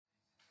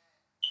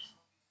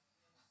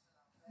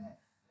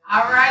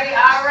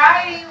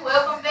Alrighty.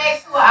 Welcome back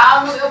to an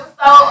all new episode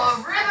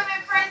of Rhythm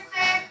and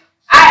Princess.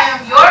 I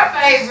am your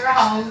favorite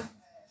host,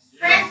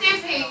 Princess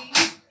P.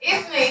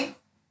 It's me.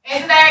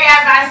 And today I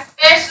got my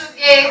special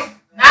guest,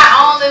 not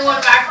only one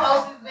of my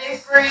closest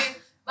best friends,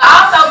 but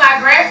also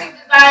my graphic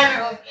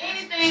designer of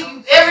anything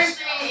you've ever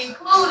seen,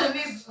 including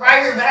this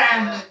right here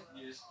behind us.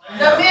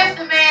 The myth,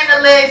 the man, the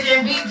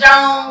legend, B.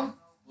 Jones.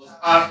 What's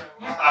poppin'?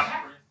 What's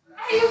poppin'?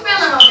 How you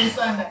feeling on this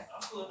Sunday?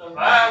 I'm feeling the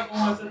vibe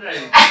going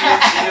today.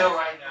 Chill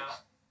right now.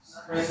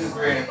 Prince is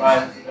very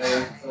invited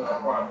today to the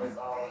apartment as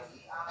always.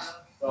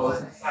 So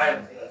it's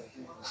exciting today.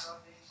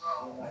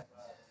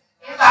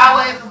 It's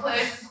always a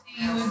pleasure to see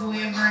you as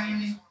well,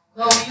 Brandon.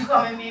 So when you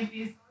come in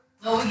Memphis,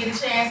 so we get a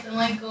chance to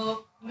link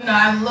up.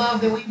 I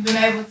love that we've been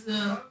able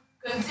to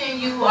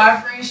continue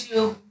our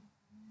friendship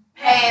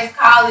past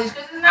college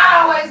because it's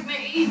not always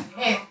been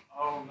easy.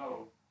 Oh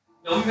no.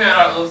 We've had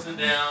our ups and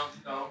downs,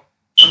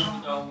 you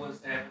know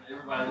what's happening.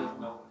 Everybody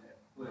doesn't know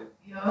what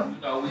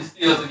happened. But we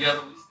still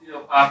together, we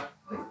still popping.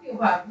 We still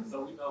popping.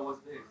 So we know what's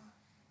next.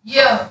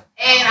 Yeah.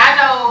 And I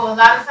know a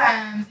lot of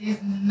times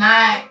it's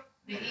not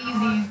the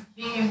easiest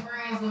being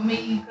friends with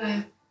me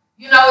because,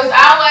 it's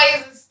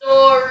always a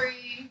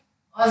story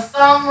or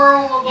some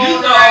rumor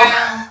going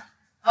around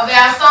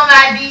about some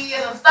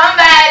ideas or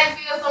somebody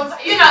feels some,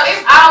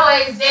 it's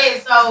always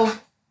that. So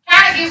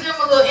kind of give them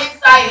a little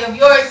insight of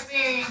your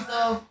experience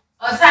of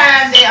a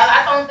time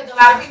that I don't think a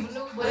lot of people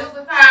knew, but it was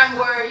a time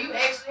where you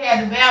actually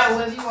had to battle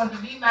whether you wanted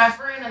to be my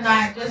friend or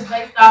not, just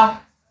based off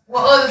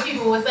what other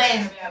people were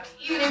saying about me,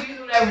 even if you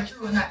knew they were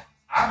true or not.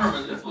 I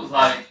remember this was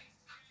like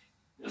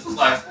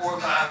 4 or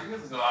 5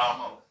 years ago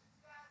almost.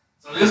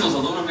 So this was a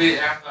little bit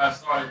after I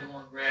started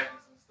doing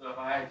graphics and stuff.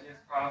 I had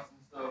just crossed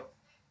and stuff.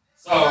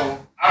 So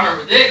I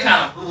remember that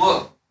kind of blew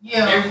up.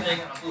 Yeah. Everything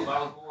kind of blew up. I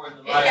was more in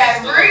the light. It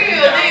got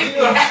real, didn't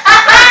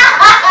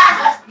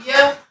it?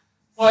 Yep.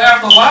 So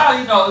after a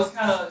while, it's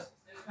kind of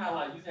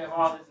like you have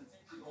all this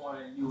attention going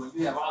at you, and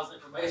you have all this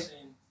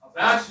information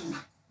about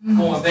you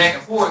going back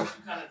and forth.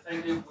 You kind of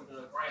take it with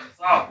a grain of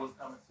salt what's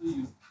coming to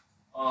you.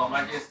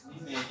 I guess me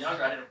being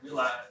younger, I didn't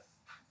realize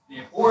the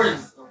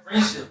importance of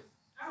friendship,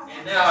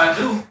 and now I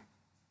do.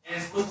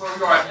 And look where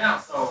we are now.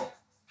 So,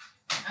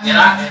 and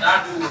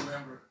I do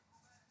remember,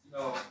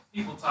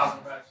 people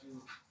talking about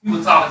you,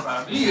 people talking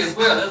about me as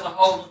well. There's a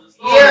whole other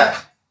story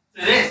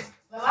to this.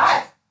 A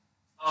lot.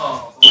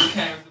 So we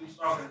came through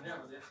stronger than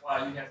ever. That's why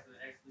you have to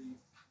actually,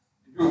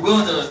 if you're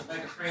willing to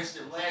make a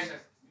friendship last, you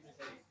have to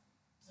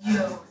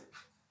communicate.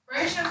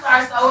 Friendships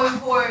are so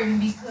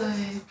important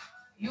because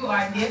you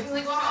are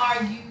definitely going to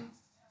argue.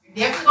 You're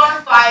definitely going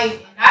to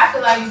fight. And I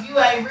feel like if you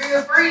ain't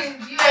real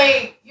friends, you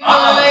ain't, what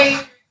I mean?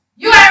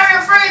 You ain't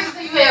real friends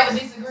until you have a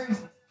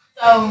disagreement.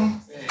 So,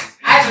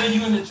 until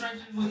you in the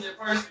trenches with that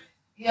person,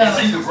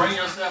 until you can bring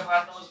yourself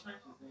out those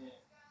trenches,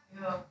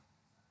 man.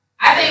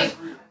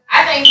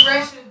 I think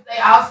friendships, they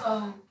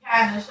also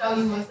kind of show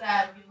you a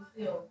side of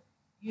yourself,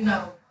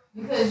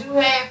 because you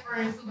have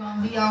friends who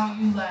gonna be on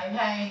you like,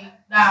 hey,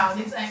 no,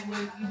 this ain't what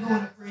you doing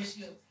in a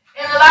friendship.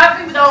 And a lot of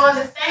people don't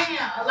understand.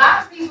 A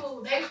lot of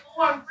people, they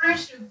form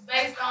friendships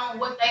based on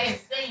what they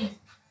have seen.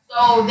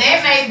 So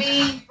that may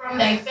be from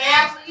their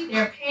family,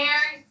 their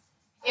parents.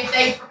 If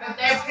their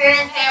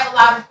parents have a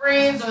lot of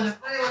friends or the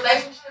friend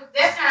relationships,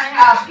 that's kind of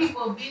how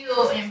people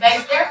build and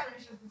base their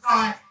friendships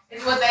upon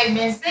is what they've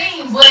been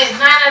seeing. But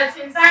 9 out of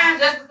 10 times,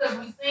 just because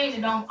we've seen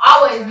it don't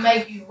always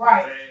make you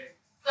right.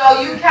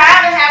 So you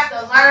kind of have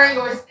to learn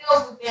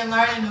yourself within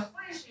learning a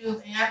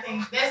friendship, and I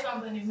think that's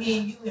something that me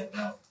and you have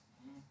done.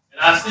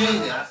 And I've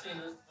seen it. I've seen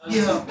us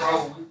two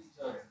grow with each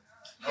other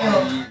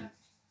over the years.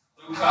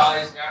 Through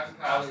college, after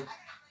college,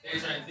 they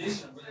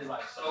transition really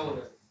like showed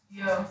us.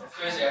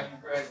 Especially after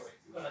you graduate.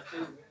 You're going to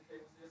still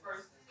communicate with that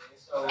person.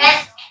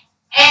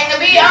 And to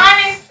be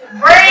honest,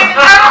 Brandon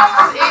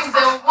Jones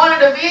is one of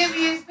the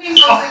busiest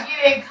people to get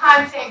in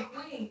contact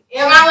with.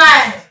 Am I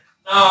lying?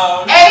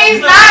 No. And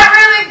he's not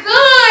really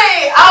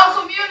good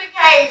on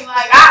communicating.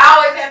 Like, I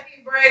always have to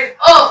keep Brandon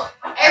up.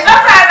 And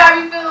sometimes I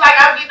be feeling like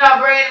I'm getting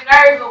on Brandon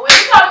nerves, but when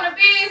you come to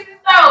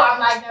business, though, I'm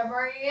like, now,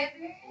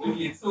 Brandon.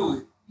 We get to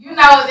it.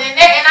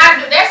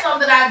 That's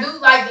something I do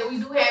like, that we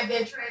do have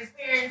that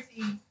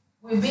transparency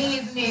with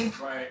business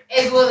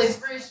as well as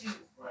friendship.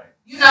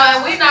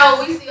 And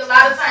we see a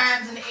lot of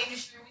times in the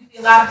industry, we see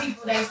a lot of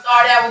people, they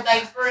start out with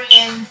their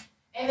friends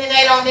and then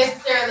they don't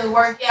necessarily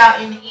work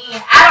out in the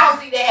end. I don't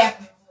see that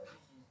happening.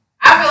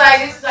 I feel like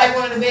this is like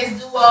one of the best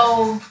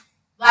duos,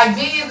 like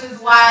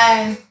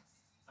business-wise.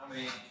 I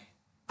mean,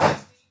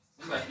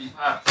 we might be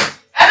popping.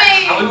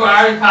 We were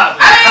already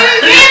popping.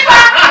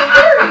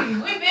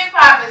 We've been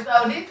popping.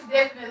 So this is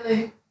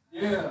definitely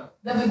the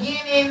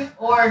beginning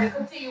or the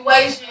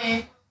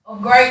continuation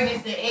of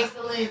greatness and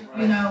excellence.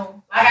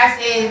 Like I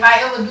said, if I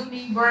ever do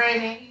need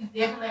Brandon, he's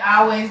definitely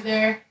always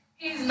there.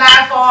 He's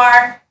not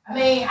far.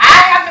 I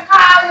have to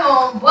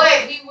call him, but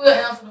he will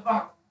answer the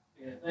phone.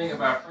 Yeah, the thing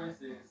about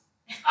Princess,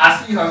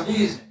 I see her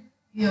vision.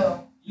 Yeah.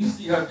 You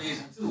see her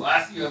vision too.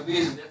 I see her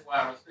vision. That's why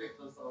I respect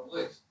her so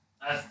much.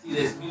 I see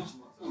that's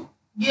mutual too.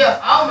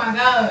 Yeah. Oh my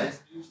God. That's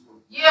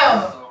mutual.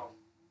 Yeah. So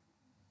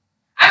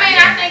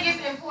think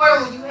it's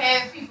important when you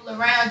have people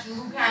around you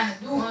who kind of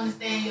do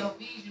understand your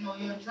vision or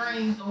your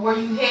dreams or where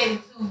you headed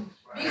to,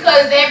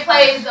 because that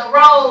plays a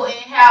role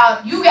in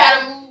how you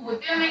gotta move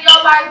with them in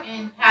your life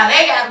and how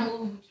they gotta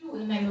move with you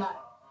in their life.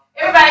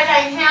 Everybody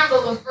can't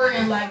handle a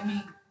friend like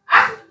me.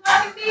 I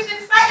can see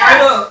this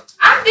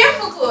I'm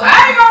difficult.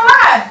 I ain't gonna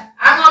lie.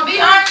 I'm gonna be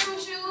honest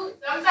with you.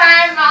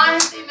 Sometimes my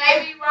honesty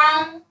may be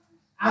wrong.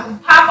 I'm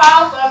gonna pop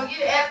off. I'm gonna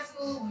get an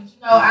attitude,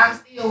 but I'm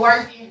still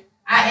working.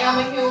 I am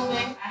a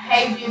human. I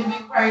hate being a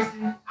big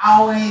person.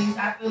 Always.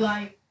 I feel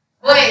like,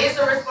 but it's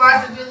a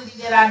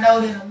responsibility that I know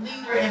that a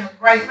leader and a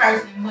great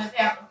person must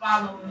have to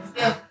follow in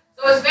step.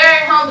 So it's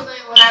very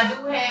humbling when I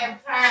do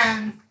have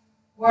times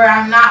where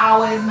I'm not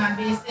always my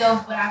best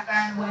self, but I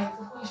find a way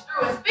to push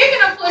through. And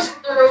speaking of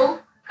pushing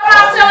through, come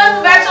on, tell us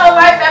about your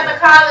life after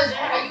college and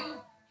how you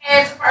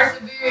had to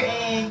persevere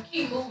and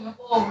keep moving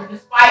forward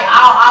despite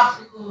all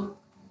obstacles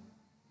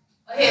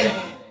ahead of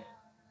you.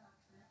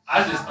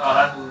 I just thought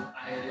I knew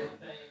I had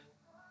everything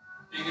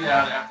figured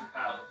out after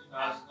college.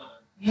 I was just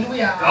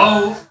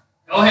gonna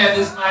go have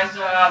this nice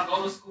job,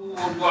 go to school,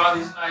 do all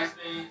these nice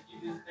things,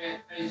 get this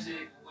fat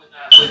paycheck and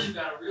whatnot. But you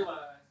gotta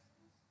realize,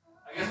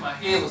 I guess my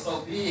head was so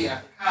big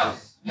after college.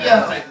 You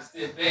have to take a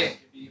step back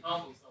and be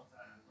humble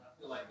sometimes. I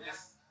feel like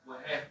that's what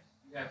happens.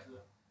 You have to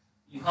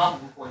be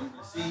humble before you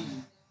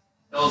receive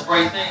those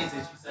great things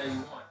that you say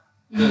you want.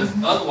 Because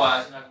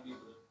otherwise you're not gonna be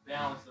able to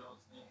balance those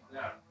things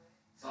out.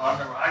 So I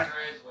remember I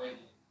graduated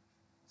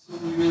 2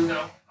 years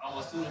ago,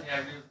 almost 2.5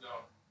 years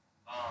ago.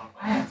 From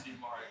UT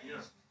Martin,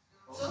 yeah.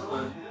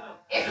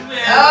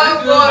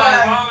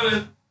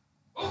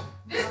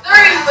 This 3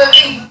 for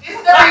me. This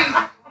 3.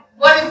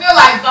 What it feel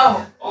like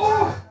though?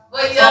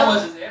 But so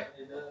much has happened.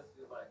 It does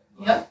feel like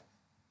it. Yep.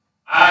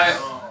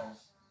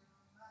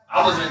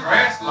 I was in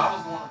grad school. I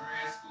was going to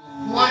grad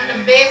school. One of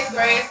the best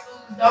grad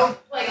schools.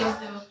 Don't play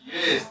yourself.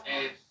 Yes,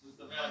 at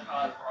Savannah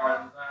College for Art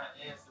and Design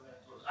and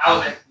Savannah, Georgia. I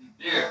was actually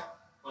there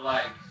for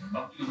like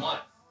a few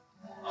months.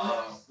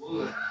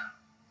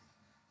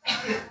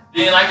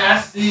 Then I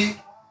got sick.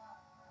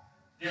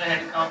 Then I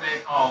had to come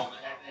back home and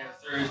had to have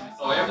surgery.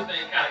 So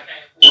everything kind of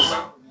came full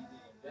circle for me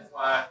then. That's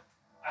why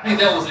I think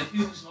that was a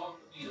huge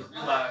moment for me to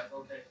realize,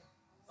 okay,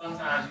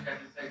 sometimes you have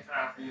to take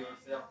time for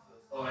yourself to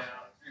slow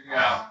down and figure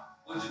out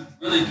what you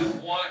really do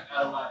want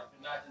out of life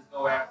and not just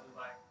go after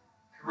like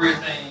career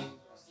things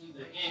or see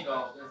the end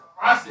goal. There's a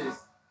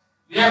process.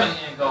 You have an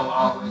end goal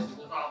always, but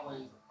there's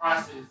always a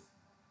process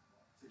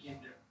to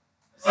get there.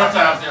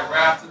 Sometimes that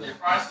route to that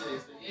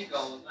process, the end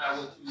goal is not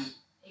what you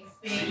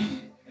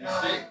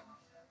expect.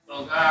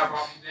 So God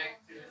brought me back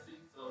to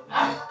Tennessee. So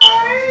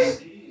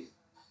he did.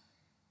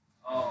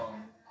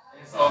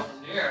 And so from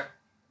there,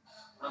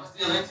 I'm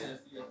still in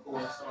Tennessee, of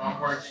course. So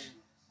I'm working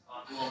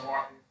doing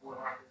marketing for an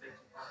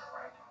architecture firm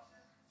right now.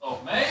 So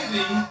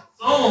maybe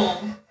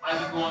soon, might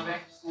be going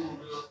back to school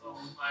real soon.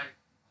 We might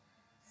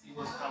see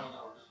what's coming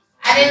up.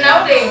 I didn't know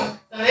that.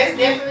 So that's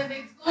definitely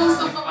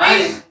exclusive for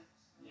me.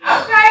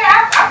 Okay,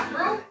 I'm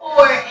rooting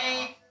for it,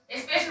 and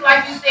especially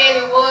like you said,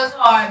 it was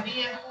hard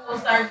being full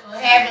circle,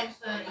 having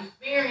to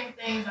experience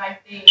things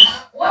like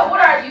that.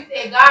 What are you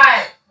said?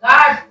 God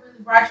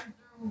really brought you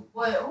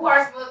through. Who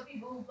are some other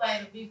people who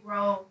played a big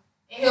role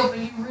in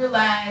helping you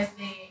realize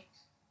that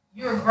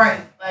you're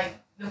great? Like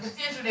the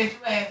potential that you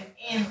have is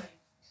endless,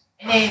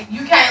 and that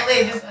you can't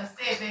let just a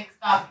setback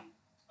stop you.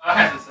 I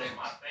have to say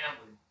my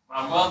family,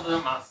 my mother,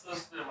 my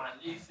sister, my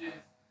nieces,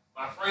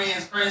 my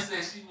friends.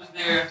 Princess, she was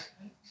there.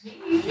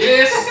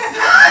 Yes.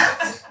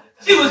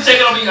 She was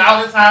checking on me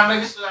all the time,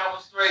 making sure I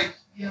was straight.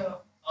 Yeah.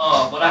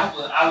 But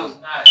I was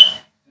not,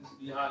 just to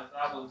be honest,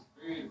 I was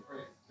very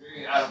depressed,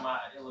 very out of my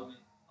element.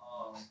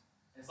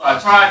 And so I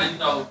tried to, when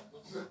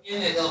you're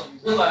in that element,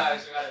 you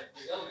realize you're out of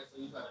your element,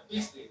 so you try to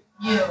fix it.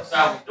 Yeah. So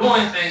I was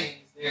doing things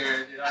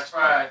there that I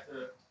tried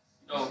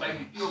to, make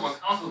me feel more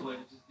comfortable, but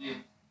it just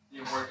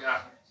didn't work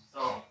out for me.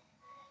 So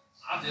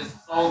I'm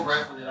just so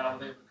grateful that I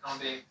was able to come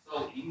back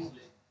so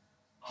easily.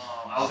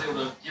 I was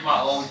able to get my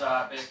old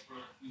job back for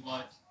a few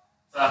months,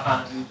 so I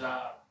found a new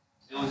job.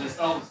 It was just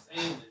so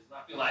seamless.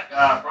 I feel like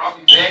God brought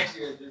me back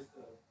here just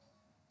to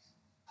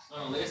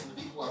learn a lesson, to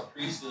be more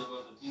appreciative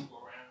of the people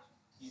around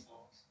you,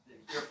 people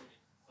that care for me.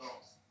 So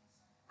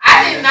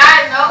I did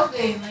not know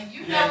that. Like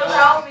you never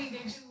told me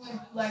that you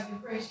went through like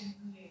depression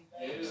through that.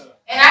 Like,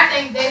 and I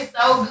think that's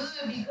so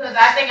good because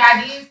I think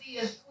I did see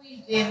a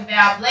tweet that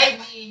about black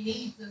men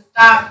need to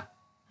stop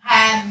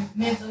hiding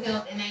mental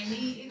health, and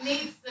it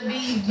needs to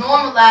be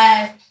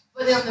normalized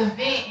for them to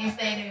vent and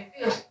say their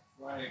feelings.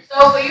 Right.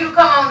 So for you to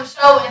come on the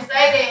show and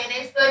say that, and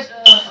it's such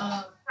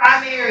a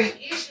primary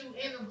issue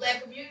in the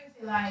black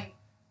community, like,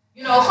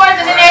 of course,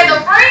 and then as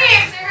a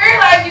friend to hear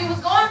like you was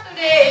going through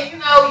that,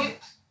 and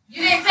you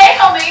didn't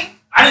tell me.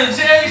 I didn't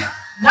tell you.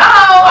 No,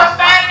 I'm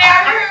finding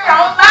out here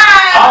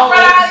online in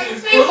front of all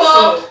these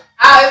people.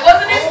 It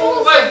wasn't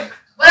exclusive.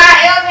 But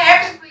I am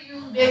happy for you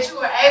that you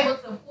were able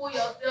to pull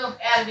yourself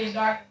out of that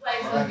dark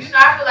place. Right.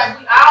 I feel like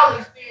we all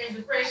experience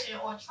depression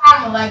or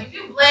trauma. Like, if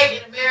you're black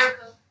in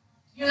America,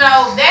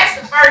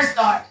 that's the first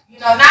start.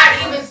 Not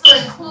even to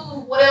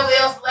include whatever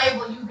else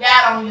label you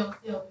got on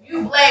yourself. If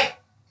you black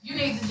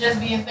just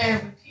be in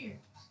therapy, period.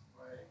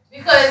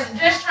 Because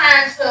just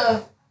trying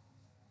to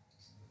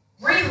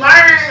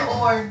relearn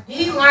or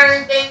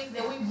de-learn things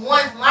that we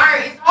once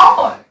learned is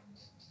hard.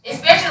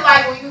 Especially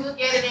like when you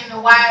look at it in the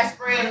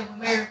widespread of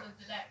America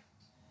today.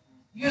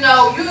 You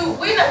know, we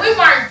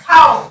weren't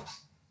taught.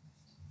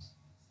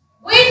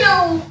 We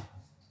knew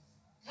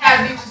how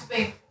to be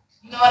respectful.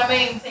 You know what I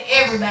mean? To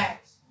everybody.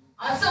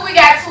 Until we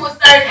got to a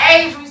certain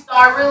age, we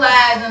start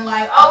realizing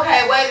like,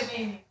 okay, wait a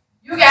minute.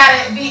 You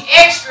gotta be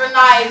extra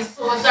nice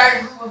to a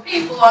certain group of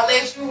people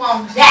unless you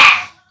want to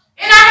die.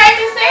 And I hate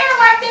to say it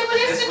like that, but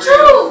it's the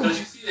truth. Because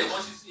you see that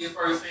once you see it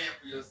firsthand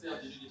for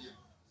yourself, then you get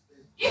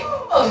different.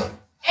 Yeah.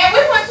 And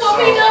we went to a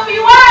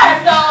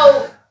PWI,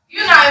 so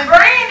you know, and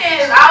Brandon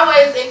has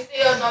always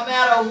excelled no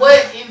matter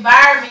what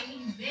environment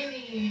he's been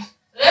in.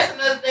 So that's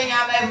another thing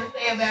I'm able to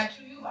say about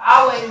you. You've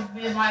always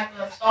been like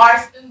a star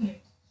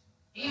student,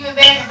 even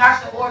back in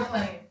Dr. Orr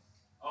class.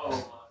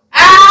 Oh.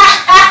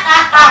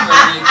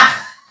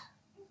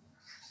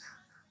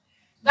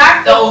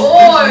 Dr.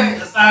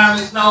 Orr.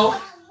 Assignments,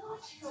 no.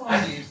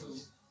 I did too.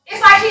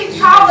 It's like he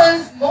taught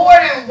us more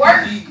than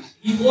work.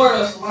 He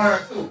wanted us to learn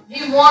too.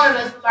 He wanted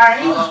us to learn.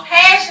 He was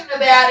passionate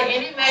about it,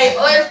 and it made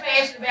us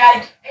passionate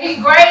about it. And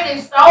he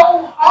graded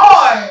so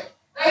hard.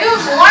 Like, it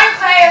was one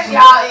class,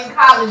 y'all, in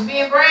college. Me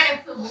and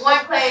Brandon took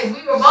one class.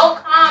 We were both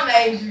comm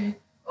majors.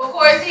 Of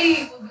course,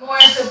 he was more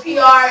into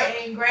PR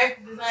and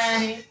graphic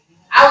design.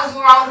 I was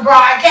more on the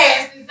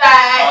broadcasting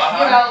side,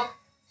 you know.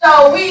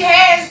 So we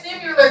had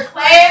similar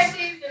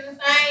classes in the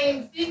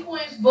same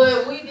sequence,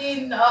 but we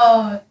didn't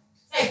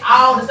take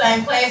all the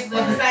same classes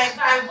at the same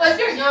time. Plus,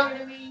 you're younger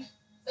than me,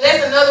 so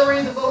that's another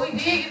reason. But we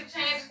did get a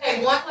chance to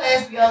take one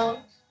class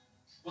together.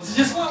 Was it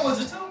just one? Was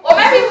it two? Or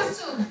maybe it was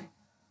two.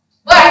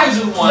 But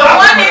the one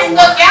that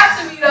stuck out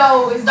to me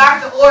though is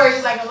Dr. Orr.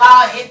 It's like a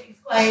law and ethics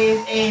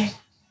class, and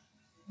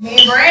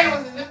me and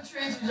Brandon was in them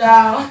trenches,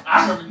 y'all.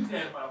 I remember you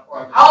came about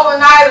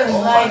overnighters.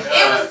 Like,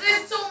 it was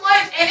just too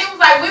much. And it was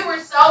like we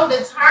were so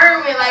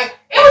determined. Like,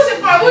 it was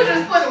just fun. We were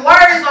just putting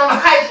words on the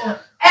paper.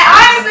 And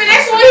honestly,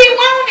 that's what he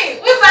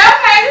wanted. We was like,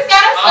 okay, this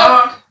got us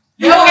some.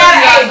 Never got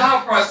an A.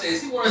 Thought process.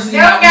 He wanted to see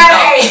never got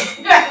an A.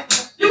 Never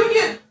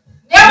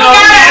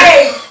got an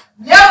A.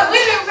 We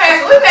didn't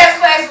pass. We passed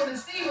class with a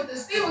C, but the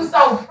C was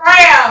so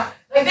proud.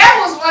 Like, that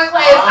was one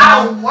class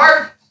I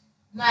worked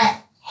my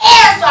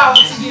ass off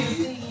to get a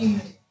C in.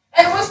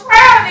 And was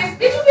proud of this.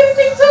 Did you get a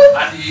C too?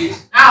 I did.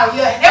 Oh,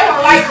 yeah. And they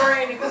were like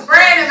Brandon, because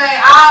Brandon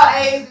made all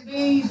A's and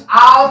B's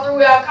all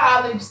throughout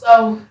college.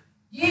 So,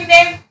 getting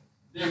that.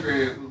 They're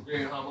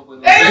very humble,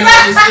 but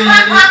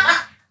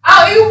oh,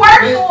 you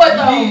worked for it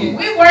though.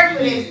 We worked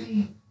for this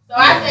thing. So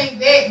I think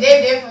that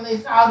definitely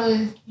taught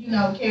us, you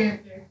know,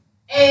 character.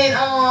 And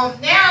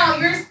now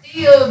you're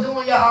still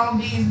doing your own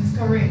business,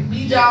 correct?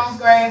 B. Jones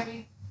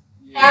Graphics.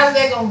 Yeah. How's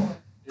that going?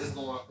 It's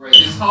going great.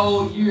 This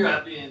whole year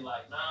I've been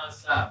like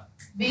nonstop.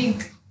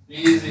 Busy,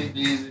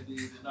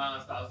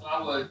 nonstop. So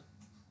I would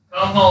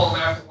come home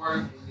after work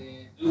and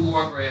then do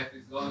more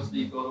graphics, go to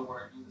sleep, go to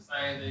work, do the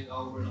same thing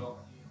over and over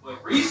again.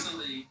 But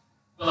recently,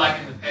 feel like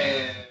in the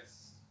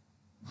past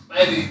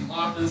maybe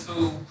month or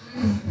two,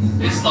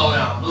 it slowed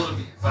down a little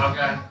bit. So I've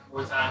got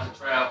more time to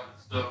travel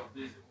and stuff,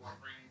 visit more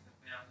friends and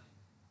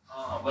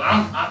family. But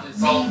I'm just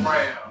so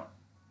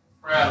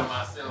proud of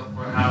myself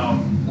for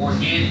how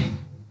organic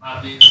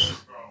my business has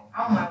grown.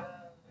 Oh my God.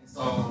 And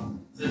so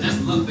to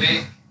just look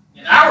back,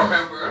 and I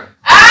remember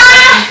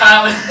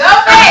college. Go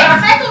back,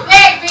 take them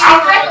back, bitch.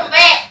 Take them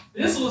back.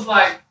 This was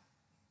like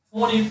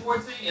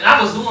 2014, and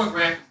I was doing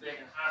graphics back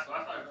in high school.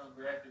 I started doing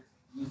graphics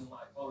using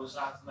like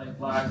Photoshop to make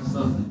flyers and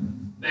stuff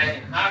back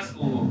in high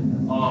school.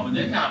 And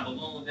that kind of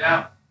ballooned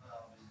out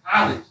in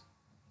college.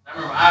 I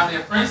remember I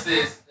met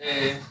Princess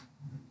and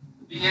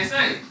the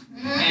BSA,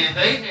 and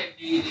they had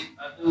needed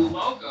a new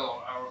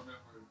logo, I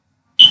remember.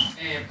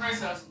 And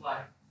Princess was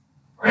like,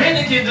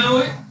 Brandon can do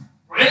it.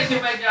 Brandon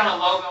can make out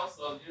a logo.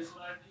 So guess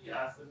what I did?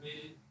 I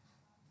submitted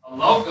a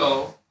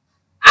logo.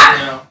 I'm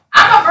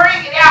going to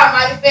bring it out,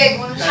 matter of fact.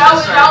 When the show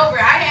is over,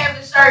 I have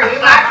the shirt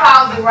in my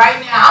closet right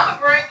now. I'm going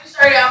to bring the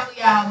shirt out for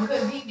y'all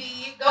because he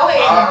did. Go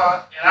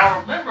ahead. And I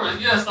remember,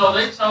 so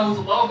they chose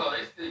the logo.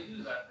 They still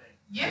use it, I think.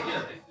 Yeah.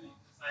 They still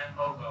use the same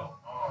logo.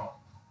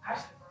 I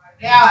should have brought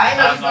it out. I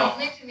know you don't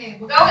mention it,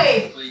 but go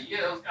ahead. But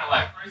yeah, it was kind of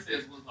like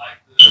Princess was like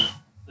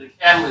the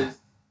catalyst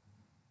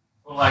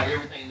for like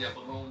everything that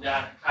ballooned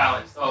out in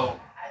college. So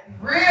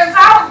real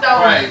talk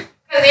though. Right.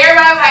 Because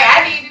everybody's like,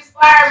 I need this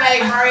flyer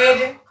made,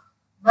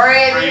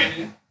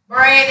 Brandon.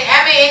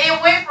 I mean, and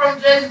it went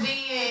from just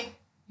being,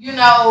 you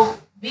know,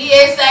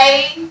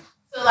 BSA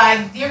to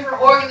like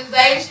different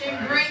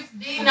organizations, Greeks,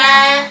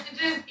 D9s, to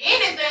just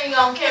anything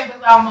on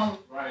campus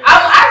almost. Right.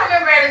 I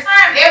remember at the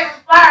time, every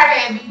flyer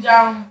had B.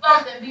 Jones,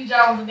 something B.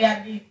 Jones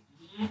about it.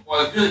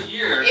 For a good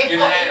year.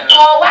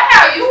 Oh,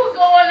 wow, you was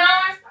going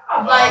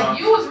on. Like,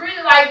 you was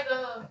really like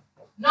the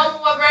number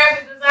one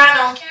graphic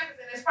designer on campus,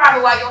 and that's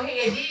probably why your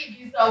head did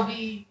get so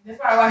big. That's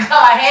probably why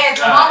God had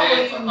to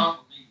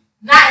humble you.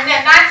 Not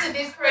to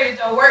discredit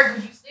your work,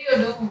 because you still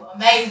do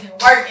amazing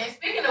work. And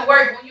speaking of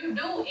work, when you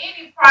do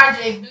any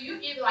project, do you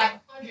give it like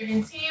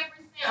 110%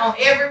 on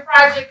every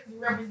project because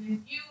it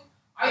represents you?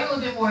 Are you a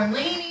little bit more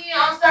lenient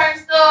on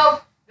certain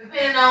stuff,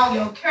 depending on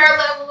your care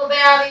level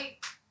about it?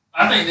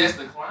 I think that's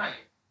the client.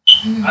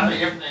 Mm-hmm. I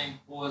think everything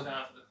boils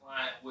down to the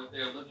client, what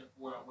they're looking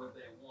for and what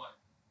they want.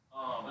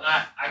 And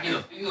I get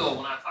a feel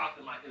when I talk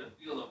to them. I get a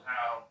feel of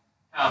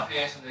how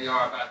passionate they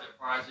are about their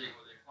project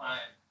or their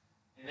client,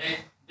 and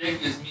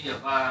that gives me a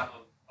vibe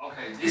of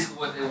okay, this is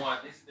what they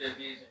want, this is their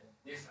vision,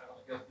 this is how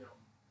I'm gonna help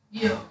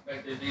them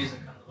make their vision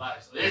come to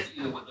life. So that's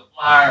either with the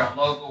flyer, or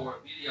logo, or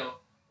video.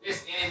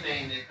 It's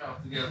anything that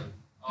comes together.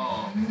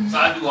 So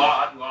I do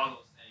all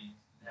those things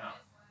now.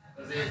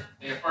 Because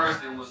at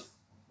first it was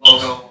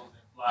logos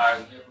and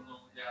flyers, and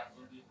everyone went down a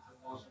little bit into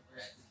motion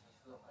practice and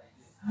stuff like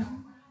this.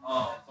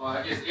 So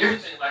I guess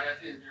everything, like I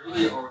said, is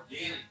really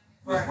organic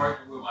with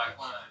working with my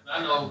clients.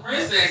 I know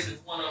Princess is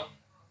one of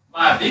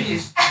my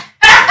biggest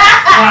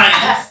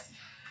clients.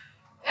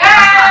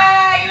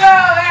 You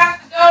don't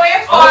have to go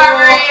that far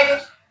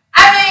already.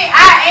 I mean,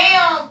 I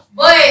am,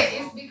 but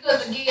it's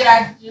because, again,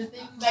 I just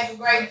think we make a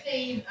great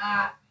team.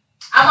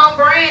 I'm on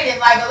branding.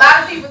 Like, a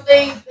lot of people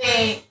think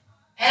that,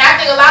 and I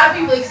think a lot of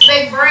people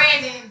expect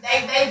branding.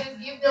 They just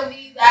give them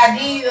these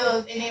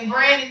ideas, and then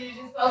branding is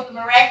just supposed to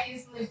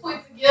miraculously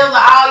put together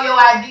all your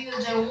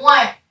ideas in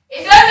one.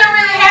 It doesn't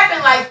really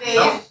happen like that.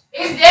 Nope.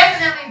 It's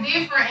definitely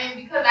different, and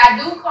because I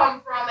do come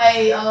from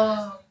a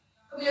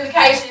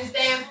communication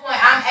standpoint,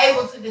 I'm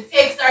able to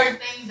detect certain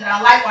things that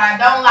I like or I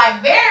don't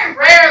like. Very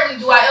rarely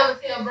do I ever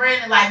tell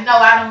Brandon, like, no,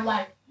 I don't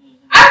like it.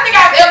 I don't think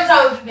I've ever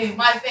told you that.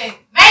 Matter of fact,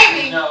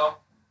 maybe. No.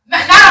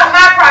 Not on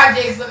my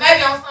projects, but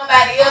maybe on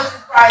somebody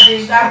else's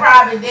projects. I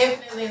probably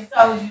definitely have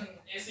told you.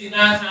 And see,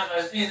 9 times out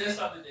of 10, that's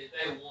something that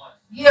they want.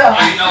 Yeah.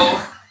 And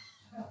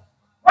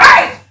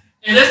right.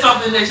 And that's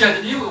something that you have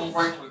to deal with when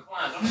working with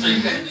clients. I'm sure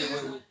you have to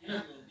deal with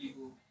interviewing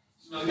people.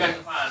 You have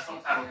to find some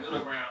type of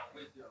middle ground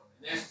with them.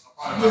 And that's a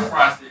part of my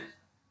process.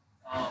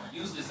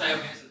 Usually, say,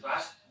 for instance, if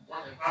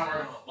I'm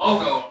working on a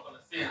logo, I'm going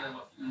to send them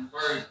a few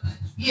words.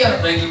 Yeah.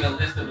 If they give me a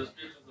list of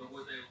descriptions of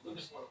what they're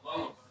looking for the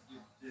logo, I'm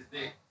going to give this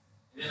thing.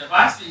 And then if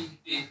I see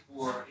fit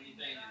for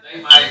anything that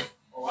they might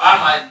or I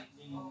might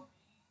need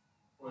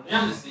for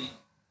them to see,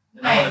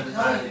 then I'm going to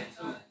design it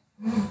too.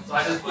 So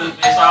I just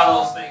mix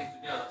all those things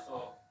together. So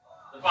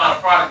the final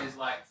product is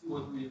like 2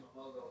 or 3 different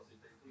logos that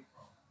they pick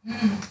from.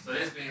 So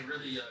it's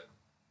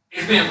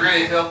been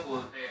really helpful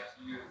the past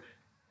few years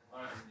in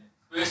learning it,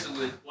 especially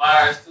with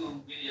flyers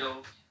too,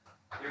 videos,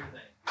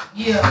 everything.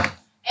 Yeah,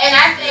 and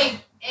I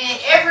think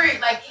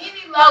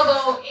any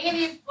logo,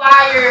 any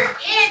flyer,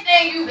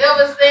 anything you've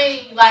ever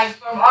seen, like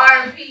from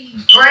R&P,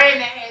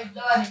 Brandon has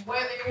done it.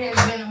 Whether it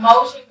has been a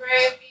motion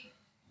graphic,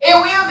 it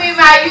will be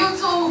my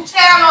YouTube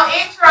channel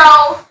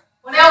intro.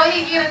 Whenever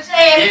he get a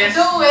chance to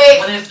do it,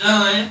 when it's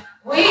done.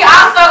 We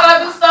also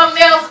gonna do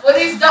something else when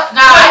it's done.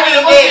 No, I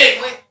did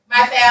it with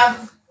my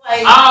thousands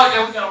plays. Oh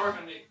yeah, we gotta work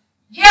on it.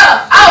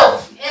 Yeah. Oh,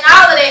 and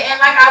all of that,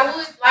 and I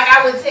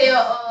would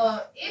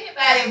tell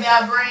anybody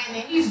about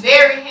Brandon, he's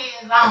very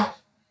hands on.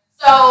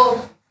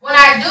 So when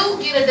I do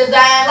get a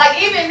design,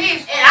 like even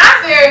this, and I'm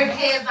very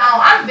hands on.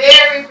 I'm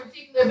very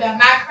particular about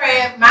my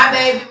craft, my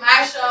baby,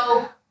 my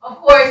show. Of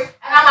course,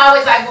 and I'm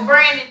always like, well,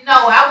 Brandon,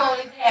 no, I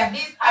want it to have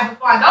this type of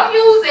font. Don't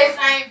use that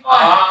same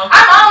font.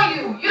 I'm on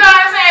you. You know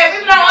what I'm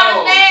saying? People don't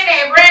understand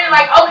that. Brandon,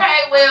 like,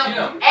 okay, well,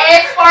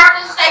 add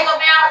sparkles, take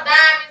them out,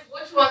 diamonds.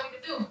 What you want me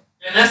to do?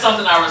 And that's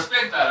something I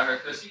respect out of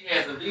her because she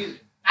has a vision.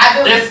 I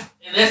do.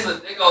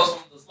 It goes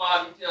from the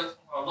small details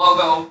from her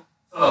logo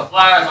to her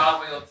flyers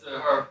all the way up to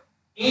her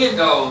end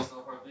goals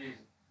of her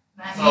vision.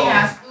 My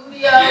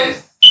studio.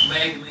 Yes,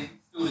 Maggie Lee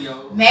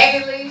Studio.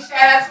 Maggie Lee, shout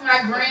out to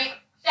my Grant.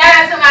 Shout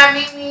out to my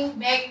Mimi,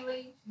 Maggie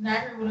Lee. She's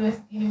not here with us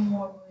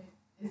anymore,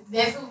 but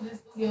that's who the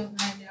studio's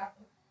named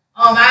after.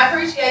 I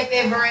appreciate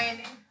that,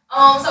 Brandon.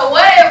 So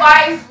what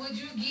advice would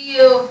you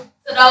give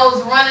to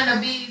those running a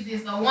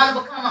business or want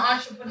to become an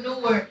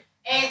entrepreneur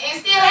and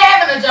still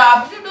having a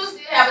job? But you do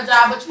still have a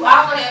job, but you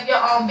also have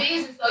your own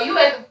business. So you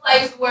at the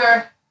place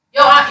where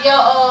your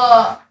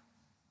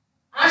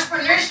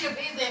entrepreneurship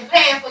isn't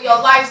paying for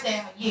your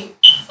lifestyle yet.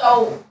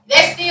 So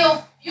that's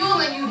still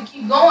fueling you to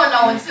keep going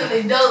on until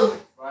it does.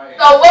 Right.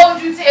 So what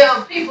would you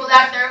tell people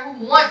out there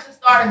who want to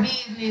start a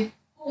business,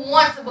 who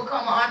want to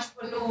become an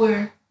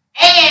entrepreneur,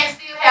 and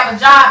still have a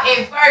job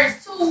at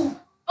first to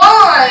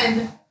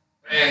fund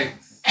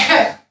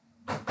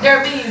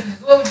their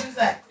business? What would you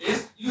say?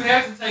 You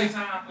have to take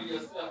time for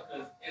yourself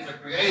because as a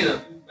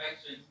creative, you make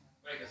sure you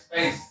make a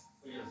space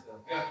for yourself.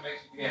 You have to make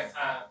sure you have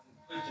time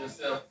to put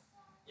yourself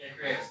in a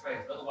creative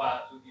space.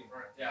 Otherwise, you'll get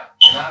burnt out.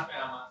 And I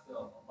found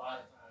myself a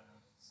lot of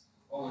times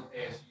over the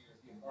past years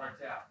getting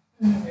burnt out.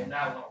 And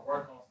not want to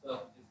work on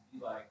stuff and just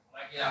be like, when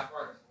I get out of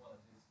work, I just want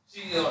to just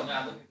chill and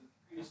not look at the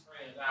computer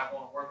screen and not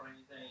want to work on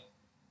anything.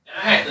 And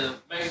I had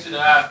to make sure that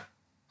I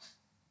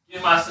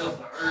give myself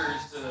the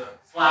urge to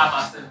slide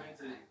myself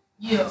into it.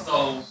 Yeah.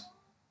 So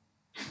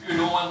if you're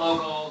doing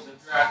logos,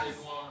 if you're out there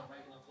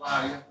making a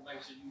flyer, you have to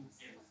make sure you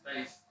get the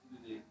space to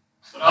do it.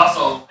 But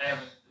also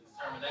having the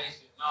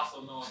determination and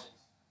also knowing that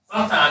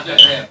sometimes you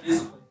have to have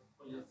discipline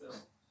for yourself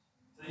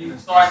so you can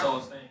start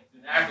those things.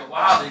 And after a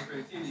while, their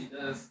creativity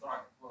does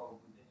start to flow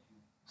within you.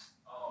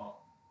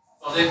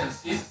 So their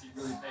consistency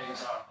really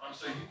pays off. I'm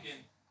sure you can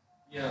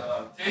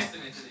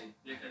testament to that.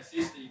 Their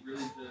consistency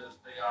really does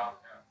pay off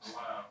after a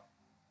while.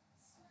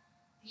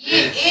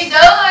 It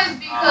does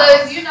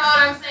because you know what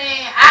I'm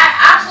saying.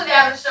 I put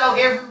out a show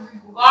every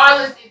week,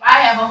 regardless if I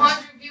have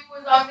 100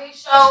 viewers on this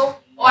show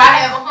or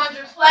I have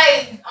 100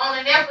 plays on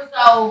an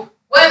episode,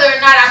 whether or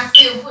not I'm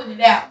still putting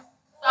it out.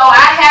 So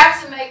I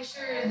have to make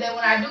sure that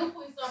when I do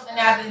put something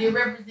out, that it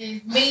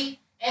represents me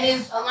and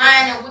is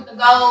aligning with the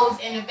goals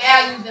and the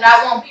values that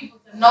I want people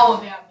to know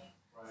about me.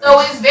 Right. So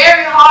it's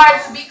very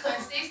hard to be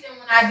consistent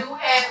when I do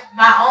have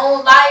my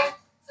own life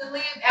to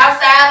live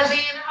outside of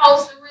being a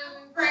host of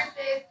Real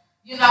Princess.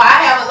 You know, I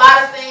have a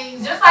lot of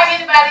things, just like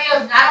anybody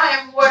else, and I don't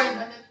have more than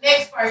the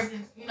next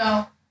person, you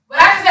know. But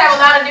I just have a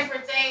lot of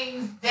different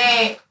things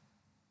that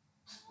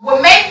will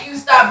make you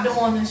stop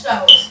doing the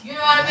show. You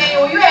know what I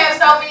mean? When you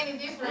have so many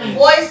different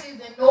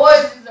voices and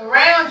noises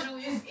around you,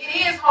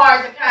 it is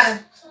hard to kind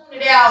of tune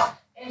it out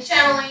and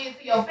channel it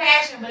into your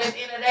passion, but at the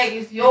end of the day,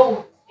 it's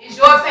yours. It's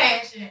your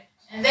passion,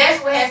 and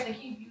that's what has to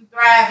keep you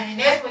thriving, and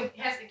that's what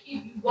has to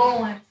keep you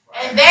going.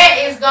 And that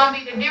is going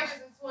to be the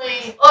difference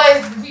between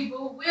us, the people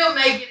who will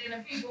make it, and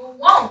the people who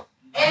won't.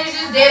 And it's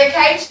just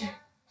dedication.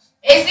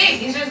 It's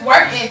it. It's just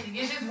work ethic.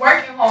 It's just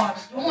working hard,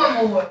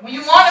 doing more. When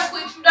you want to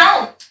quit, you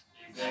don't.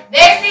 Exactly.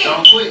 That's it.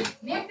 Don't quit.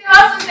 Nipsey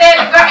Hussle said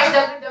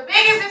the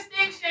biggest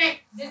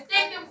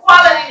distinctive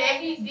quality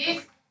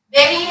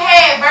that he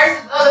had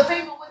versus other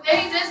people was that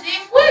he just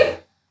didn't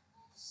quit.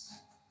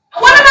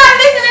 What about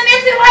listening to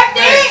Nipsey like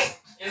that?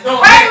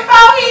 Right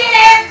before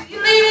he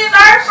leave his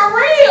earth for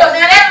real.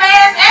 Now that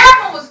last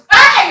album was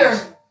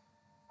fire.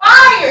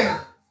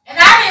 And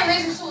I didn't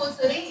listen to it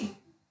till then.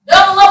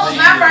 Double Up was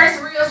my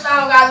first real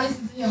song I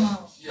listened to him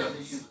on. Yeah,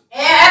 me either.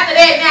 And after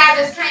that, now I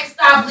just can't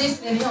stop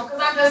listening to him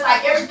because I'm just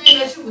like everything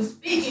that you was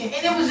speaking.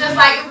 And it was just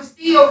like it was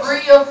still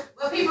real,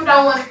 but people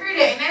don't want to hear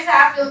that. And that's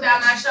how I feel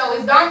about my show.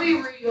 It's going to be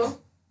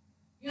real.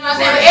 You know what I'm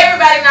saying? But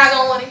everybody's not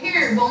going to want to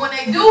hear it. But when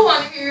they do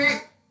want to hear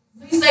it,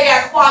 at least they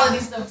got quality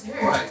stuff to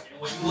hear. Right.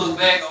 And when you look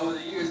back over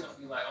the years, you'll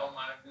be like, oh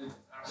my goodness,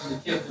 I really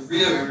kept it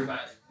real,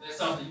 everybody. That's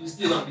something you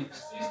still going to be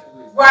consistent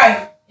with.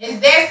 Right.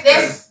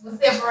 That's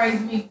what separates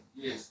me.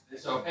 Yes,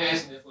 that's your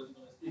passion. That's what you're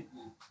going to stick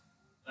with.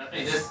 And I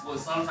think that's what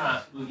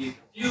sometimes people get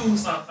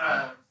confused.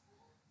 Sometimes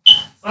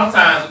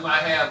we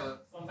might have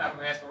some type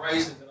of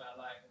aspirations in our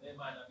life, and it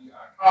might not be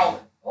our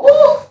calling.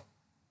 Ooh.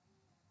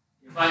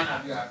 It might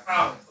not be our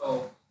calling.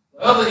 So the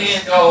other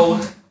end goal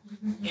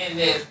in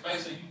this, make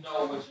sure you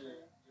know what your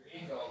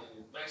end goal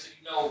is. Make sure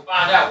you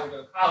find out what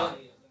your calling is,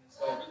 and it's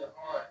so really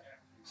hard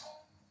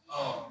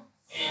after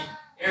and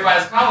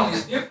everybody's calling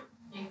is different.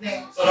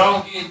 Exactly. So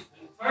don't get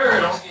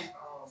inferred, don't get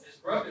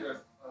disrupted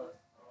or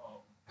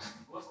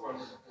what's the word I'm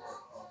looking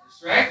for?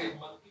 Distracted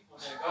from other people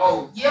in their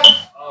goals. Yep. And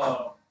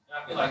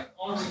I feel like the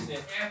only reason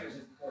it happens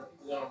is because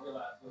people don't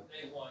realize what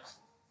they want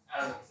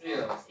out of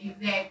themselves.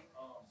 Exactly.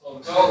 So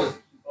the goal is to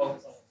keep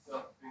focused on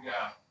yourself and figure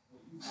out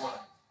what you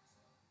want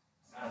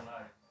out of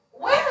life.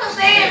 Well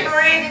said,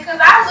 Brandon, because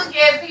I look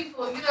at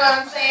people, you know what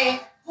I'm saying,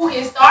 who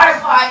can start a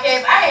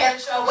podcast. I had a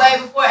show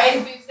way before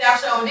 85th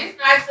South Show, and it's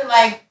not to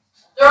like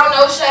throw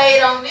no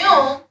shade on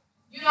them.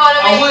 You know what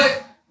I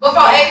mean?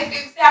 Before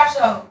 85th South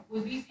Show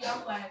with DC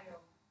Young Fly.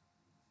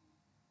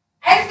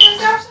 85th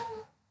South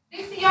Show?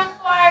 DC Young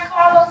Fly,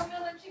 Carlos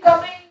Miller,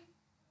 Chico Bean.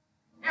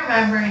 Never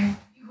mind, Brandon.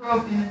 You grew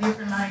up in a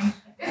different lane.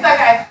 It's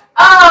okay.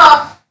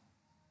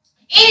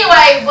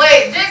 Anyway,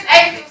 but just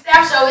 85th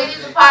South Show, it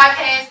is a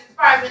podcast. It's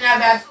probably been out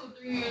about 2 or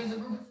 3 years. A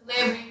group of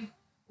celebrities,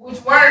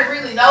 which weren't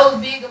really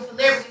those big of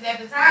celebrities at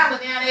the time,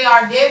 but now they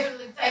are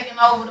definitely taking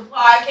over the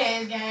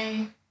podcast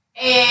game.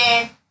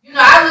 And, you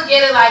know, I look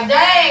at it like,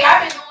 dang,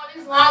 I've been doing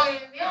this longer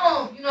than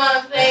them. You know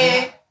what I'm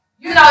saying?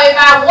 You know, if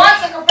I want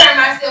to compare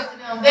myself to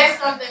them, that's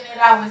something that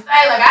I would say.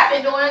 Like, I've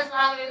been doing this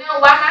longer than them.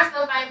 Why my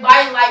stuff ain't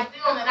biting like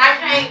them? And I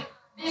can't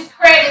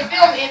discredit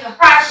them in the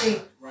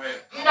process. Right.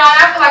 You know, and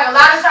I feel like a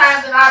lot of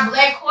times in our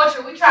black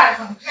culture, we try to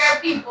compare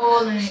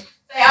people and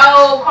say,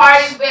 oh,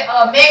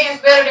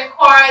 Megan's better than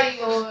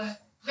Cardi, or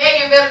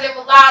Megan better than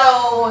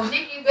Mulatto, or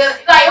Nicki better.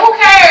 Like, who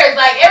cares?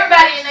 Like,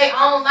 everybody in their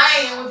own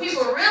lane. And when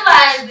people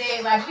realize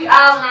that, like, we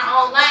all in our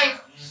own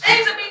lanes,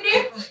 things will be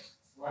different.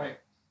 Right.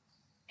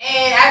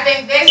 And I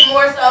think that's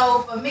more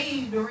so, for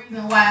me, the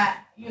reason why,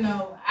 you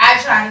know, I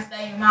try to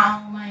stay in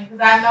my own lane.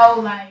 Because I know,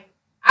 like,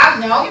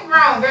 don't get me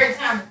wrong, I'm very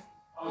talented.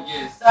 Oh,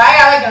 yes. So I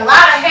got, like, a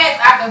lot of hats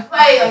I can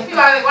play. Like,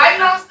 people are like, why you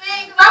don't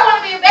sing? Because I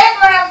want to be a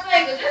background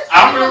singer. Just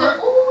sing with the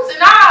oohs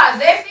and ahs.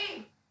 That's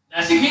it.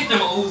 Now, she get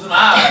them oohs and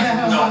ahs.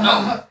 You don't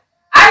know.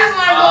 I just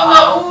want to do a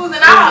little oohs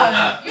and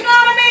ahs. You know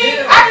what I mean?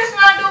 Yeah. I just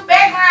want to do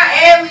background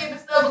ad-lib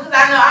and stuff because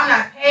I know I'm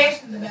not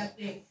passionate about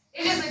that.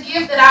 It's just a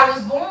gift that I was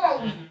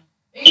born with.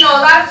 And, you know,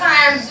 a lot of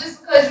times,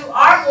 just because you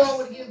are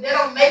born with a gift, that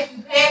don't make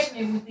you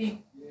passionate with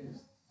it. Yes.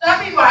 Some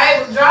people are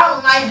able to draw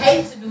and might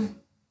hate to do it.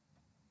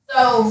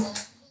 So,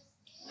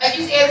 like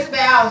you said, it's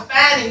about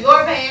finding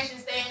your passion,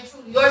 staying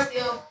true to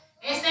yourself,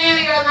 and staying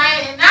in your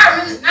lane, and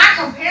not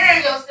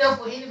comparing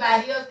yourself with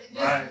anybody else, and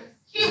just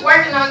keep keep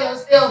working on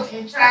yourself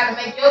and trying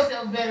to make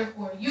yourself better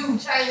for you,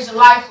 change the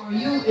life for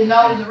you and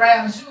those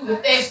around you,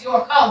 if that's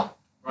your goal.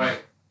 Right.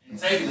 And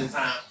taking the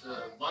time to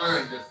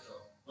learn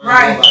yourself. Learn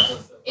Right. more about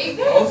yourself.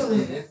 Exactly.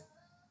 You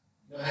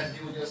don't have to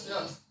deal with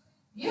yourself.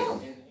 You. In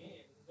the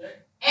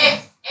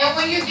end, And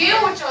when you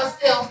deal with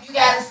yourself, you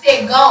gotta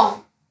set goals.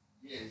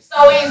 Yes.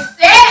 So in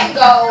setting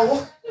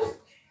goals,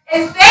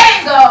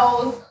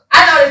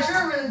 I know that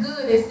you're really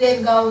good at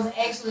setting goals and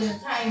actually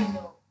attaining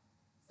them.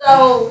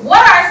 So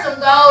what are some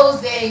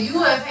goals that you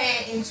have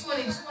had in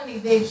 2020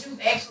 that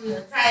you've actually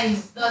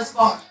attained thus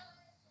far?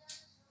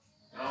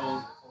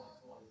 goals for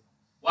 2020.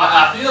 Well,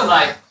 I feel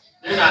like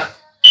they're not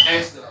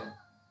actually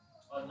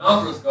a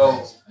numbers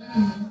goal,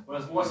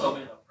 but it's more so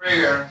been a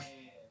prayer and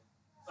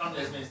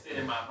something that's been set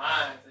in my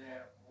mind to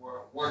have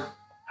more work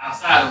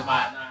outside of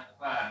my 9 to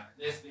 5.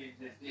 That's been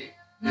just it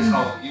this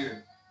whole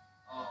year.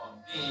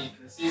 Being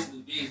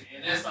consistently busy.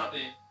 And that's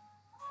something,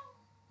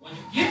 when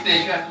you get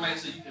there, you have to make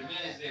sure you can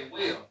manage that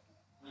well.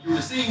 When you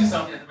receive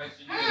something, you have to make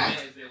sure you can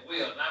manage that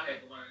well. And I've had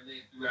to learn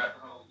that throughout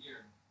the whole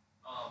year.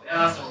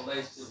 Balancing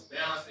relationships,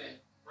 balancing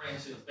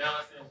friendships,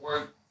 balancing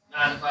work,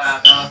 9 to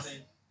 5,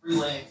 balancing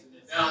freelancing,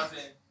 and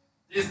balancing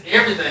just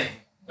everything.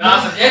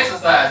 Balancing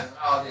exercise and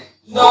all that.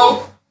 You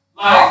know,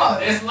 like,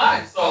 that's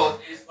life. So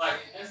it's like,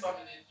 if that's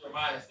something that your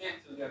mind is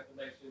set to, you have to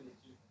make sure that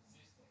you're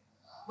consistent.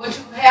 But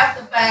you have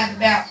to find the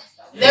balance.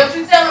 Is that what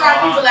you're telling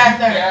our people out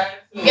there?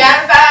 You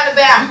gotta find the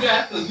balance. You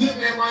got to. You've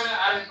been burned out.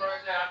 I done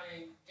burned out. I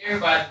mean,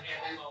 everybody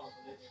had their moments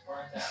when they've been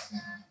burned out.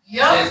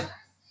 Yup. Just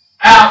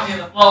out in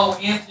the flow,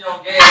 empty on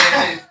gas,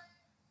 just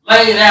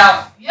laid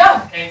out.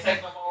 Yup. Can't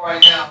take no more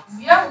right now.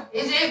 Yup.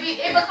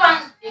 It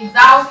becomes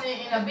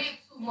exhausting and a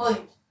bit too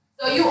much.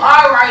 So you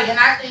are right, and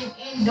I think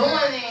in doing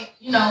it,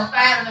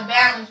 finding a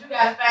balance, you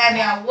gotta find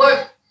out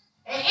what.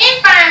 And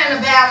in finding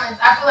a balance,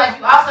 I feel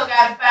like you also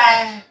gotta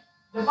find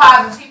the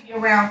positivity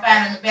around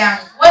finding the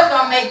balance. What's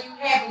gonna make you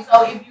happy?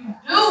 So if you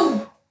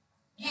do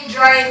get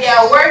drained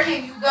out, where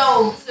can you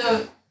go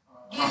to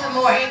get some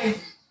more energy?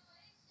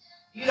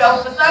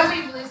 For some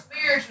people it's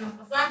spiritual.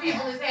 For some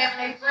people it's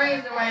having their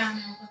friends around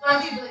them. For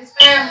some people it's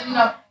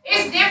family.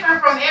 It's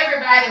different from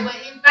everybody. But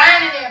in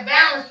finding that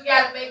balance, we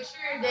gotta make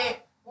sure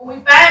that when we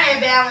find that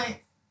balance,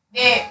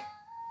 that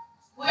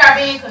we are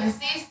being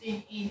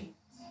consistent in it,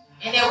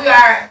 and that we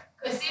are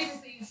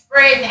consistently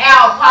spreading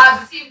out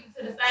positivity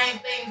to the same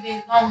things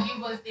that's gonna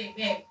give us that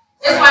back.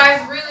 That's why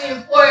it's really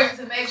important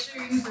to make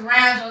sure you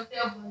surround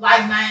yourself with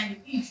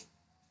like-minded people.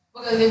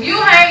 Because if you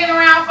hanging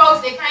around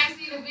folks that can't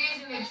see the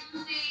vision that you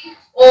see,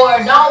 or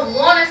don't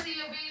want to see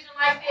a vision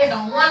like that,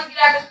 don't want to get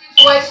out the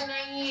situation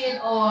they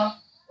in, or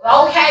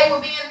okay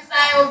with being the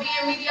same or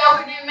being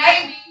mediocre, then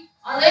maybe,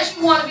 unless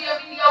you want to be a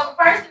mediocre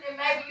person, then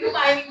maybe you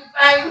might need to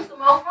find you some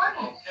more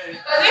friends.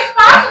 Because it's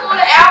possible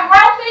to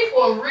outgrow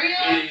people,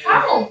 real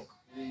talk.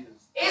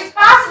 It's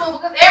possible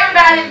because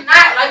everybody's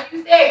not, like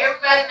you said,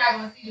 everybody's not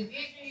going to see the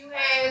vision you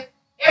have.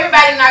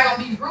 Everybody's not going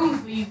to be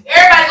rooting for you.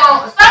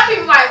 Some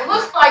people might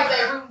look like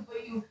they're rooting for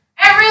you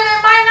and really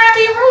might not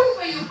be rooting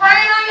for you,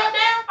 praying on your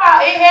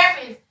downfall. It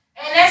happens.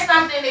 And that's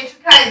something that you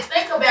can't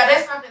think about.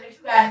 That's something that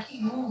you got to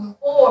keep moving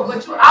forward.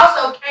 But you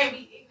also can't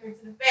be ignorant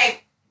to the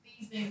fact that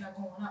these things are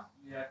going on.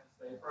 You have to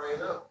stay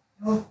prayed up.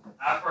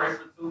 I pray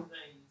for 2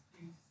 things,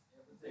 peace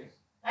and protection.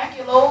 Thank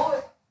you,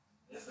 Lord.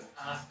 It's a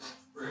constant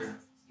prayer.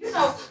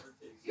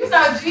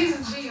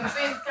 Jesus being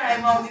fence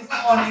came on this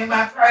morning in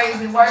my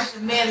praise and worship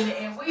medley,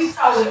 and we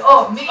tore it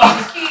up. Me and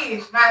the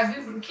kids,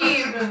 this was the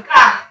kids in the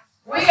car.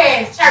 We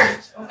had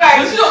church,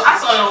 okay? But I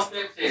saw it on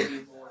Snapchat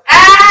this morning.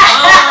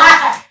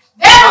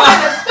 That was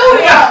in the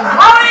studio.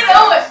 Won't it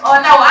do it? Oh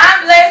no,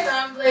 I'm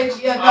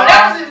blessed. Yeah, no,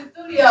 that was in the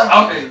studio.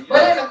 Okay. Yeah.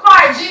 But in the car,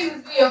 Jesus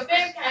being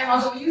fence came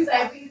on. So when you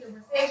say peace and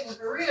protection,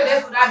 for real,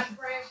 that's what I be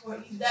praying for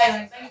each day.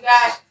 Like, thank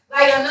God.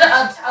 Like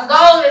a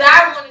goal that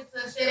I wanted to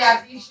set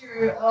out this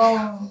year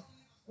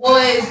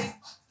was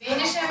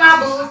finishing my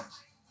book,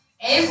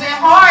 and it's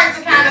been hard to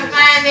kind of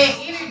find that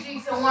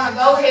energy to want to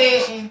go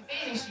ahead and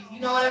finish it.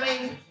 You know what I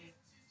mean?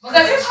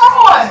 Because it's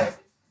hard.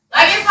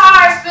 Like, it's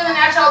hard filling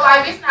out your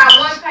life. It's not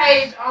one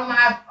page on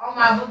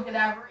my book that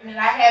I've written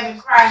that I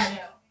haven't cried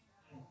out.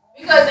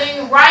 Because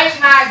in writing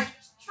my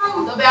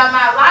truth about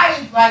my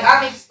life, like,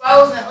 I'm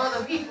exposing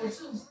other people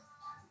too.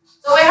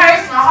 So it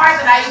hurts my heart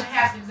that I even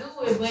have to do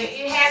it, but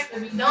it has to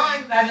be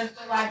done because I just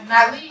feel like when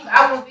I leave,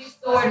 I want this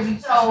story to be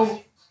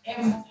told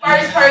in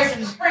first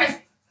person is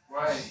present.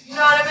 Right. You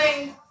know what I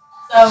mean?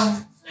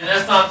 So. And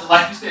that's something,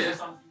 like you said, that's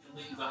something you can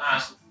leave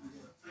behind so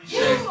people can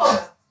appreciate it.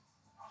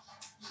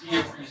 Be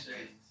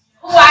appreciated.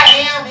 Who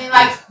I am, and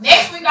like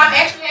next week I'm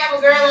actually have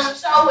a girl on the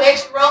show who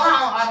actually wrote her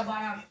own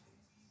autobiography.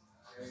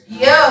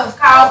 Yeah, it's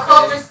called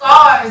Covering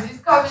Scars.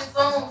 It's coming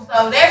soon,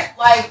 so that's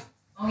like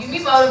gonna give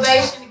me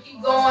motivation to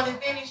keep going and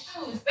finish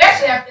too,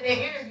 especially after that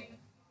interview.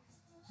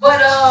 But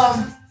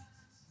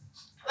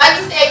like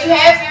you said, you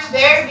have been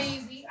very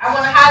busy. I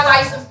want to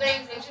highlight some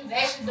things that you've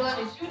actually done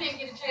that you didn't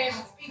get a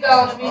chance to speak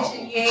on or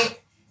mention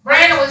yet.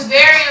 Brandon was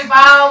very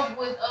involved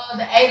with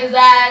the A to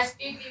Z's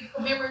 50th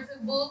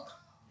commemorative book.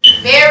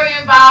 Very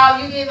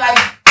involved. You did like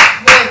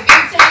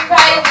 15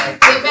 16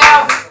 pages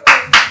about.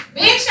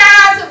 Big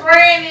shout out to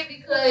Brandon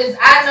because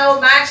I know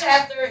my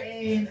chapter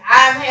and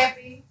I'm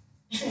happy.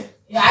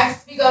 Yeah, I can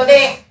speak on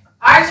that.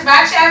 Archie,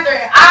 my chapter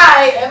and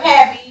I am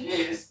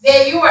happy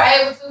that you were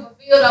able to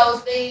fulfill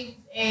those things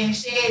and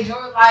shed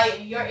your light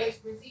and your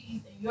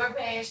expertise and your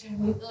passion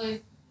with us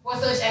for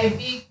such a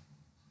big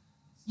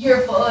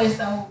year for us.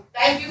 So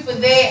thank you for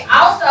that.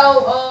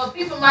 Also,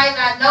 people might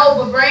not know,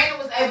 but Brandon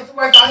was able to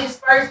work on his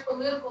first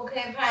political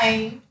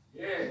campaign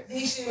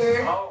this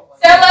year.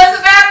 Tell us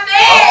about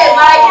that.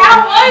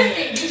 How was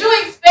it? Did you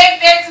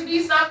expect that to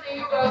be something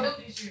you were gonna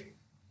do this year?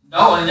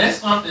 No, and that's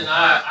something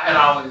I had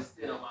always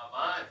set on my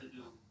mind to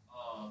do.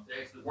 To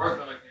actually work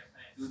on a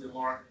campaign, do the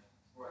marketing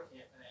for a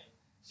campaign.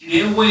 She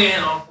didn't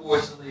win,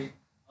 unfortunately.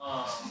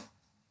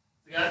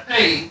 She got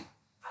paid.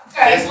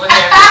 Okay. That's what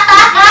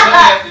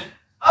happened.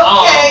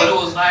 Okay. But it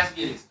was nice to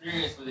get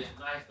experience with it.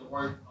 Nice to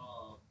work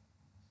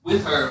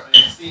with her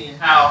and seeing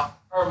how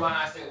her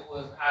mindset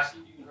was, how she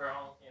viewed her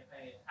own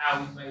campaign,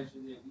 how we made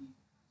sure that we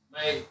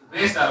made the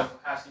best out of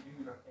how she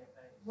viewed her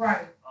campaign.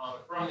 Right.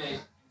 From that,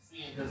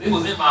 seeing, because it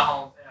was in my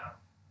hometown.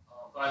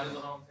 So I knew the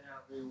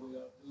hometown very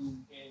well, knew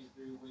Candy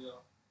very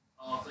well.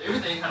 So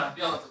everything kind of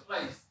fell into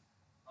place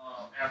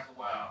after a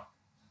while.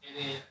 And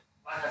then,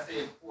 like I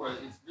said before,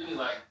 it's really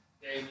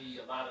gave me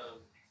a lot of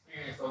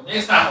experience. So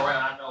next time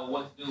around, I know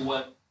what to do,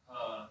 what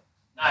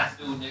not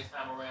to do next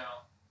time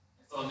around.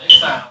 And so next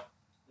time,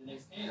 the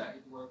next candidate I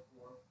get to work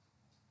for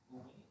will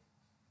win.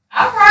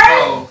 All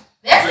right. So,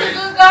 that's a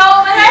good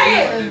goal to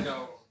have.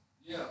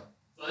 Yeah.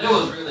 So it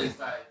was really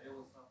exciting. It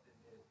was something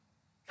that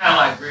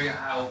kind of very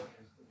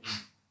eye-opening for me.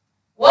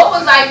 What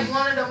was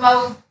one of the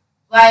most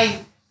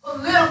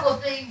political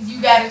things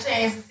you got a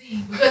chance to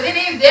see? Because it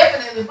is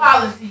definitely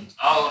politics.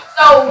 Oh.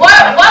 So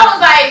what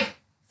was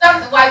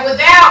something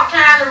without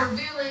kind of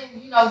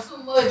revealing too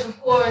much, of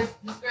course,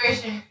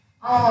 discretion.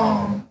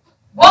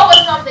 What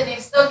was something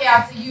that stuck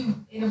out to you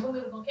in a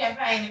political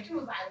campaign that you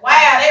was like,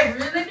 wow, they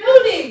really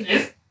do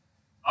this?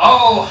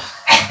 Well,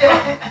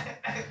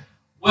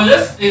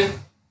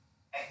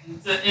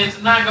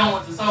 to not go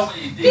into so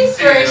many details.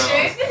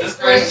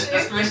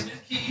 Discretion is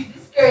key.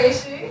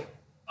 Discretion.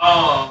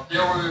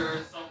 There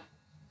were some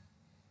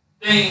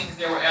things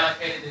that were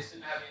allocated that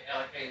shouldn't have been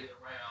allocated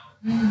around.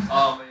 And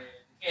the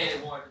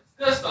candidate wanted to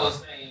discuss those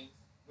things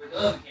with the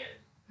other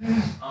candidates in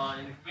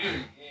the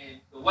community. And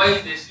the way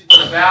that she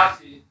went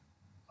about it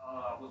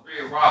was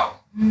very raw.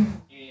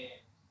 And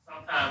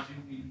sometimes you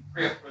need to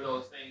prep for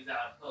those things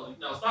out in public.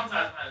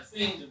 Sometimes behind the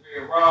scenes are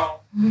very raw.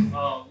 You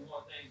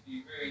want things to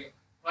be very,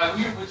 when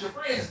you're with your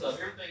friends and stuff,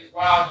 everything is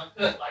raw and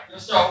uncut. Like your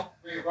show,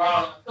 very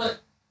raw and uncut.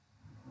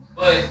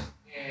 But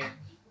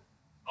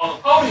on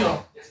the podium,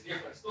 it's a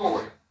different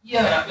story.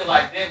 Yeah. And I feel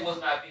like that was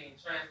not being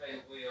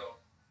translated well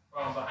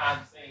from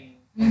behind the scenes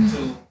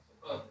into the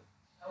public.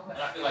 Okay.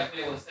 And I feel like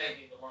they was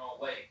taken the wrong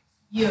way.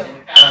 Yeah.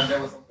 And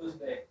there was some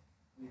pushback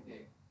with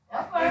that. Okay.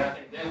 And I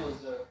think that was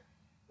the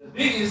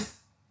biggest,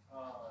 I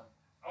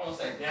won't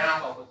say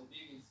downfall, but the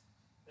biggest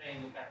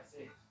thing that kind of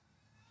said.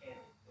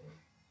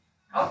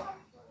 Okay.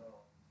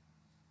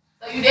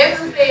 So you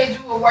definitely said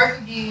you would work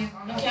again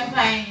on the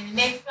campaign, and the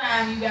next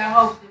time you got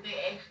hope that they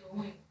actually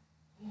win.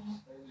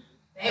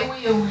 They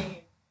will win.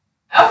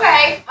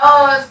 Okay.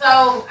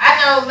 So I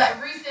know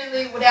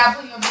recently, without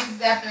putting your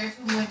business out there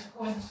too much, of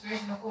course,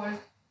 discretion, of course,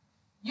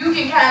 you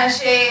can kind of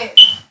shed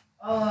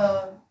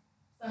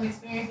some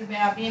experience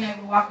about being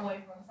able to walk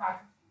away from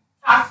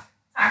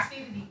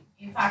toxicity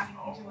in toxic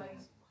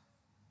situations.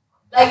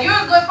 You're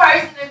a good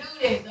person to do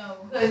that though,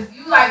 because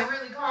you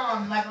really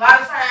calm. A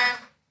lot of times,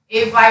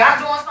 if I'm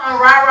doing something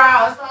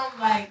rah-rah or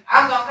something,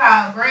 I'm gonna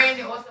call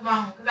Brandon or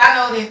Simone, because I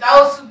know that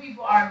those two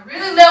people are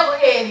really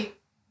level-headed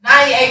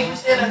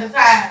 98% of the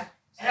time.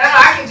 And I know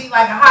I can be a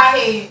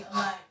hothead a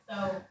lot. So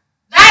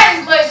not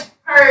as much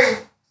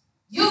per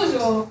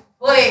usual,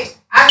 but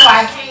I know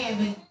I can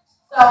be.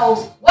 So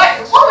what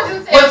would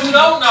you say? What you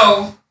don't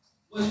know,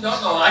 I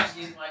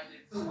can get like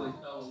that too, but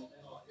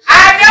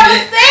I never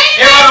seen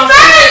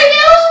it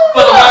you.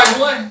 For the right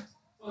one.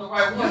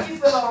 You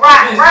get some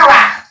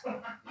rah-rah.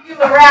 You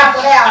can rap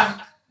without.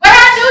 But I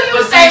knew you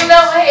would stay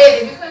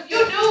level-headed, because you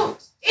do,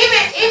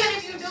 even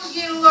if you do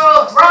get a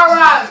little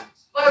rah-rah,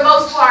 for the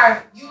most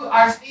part, you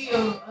are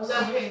still a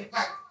level-headed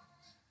person.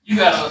 You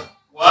gotta,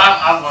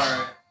 I've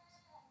learned,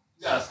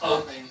 you gotta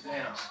slow things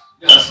down.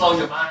 You gotta slow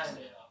your mind down.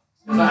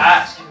 Because in the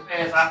past,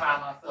 I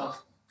found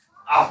myself,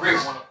 I really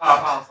want to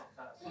pop out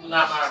sometimes. People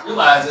not might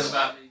realize it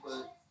about me,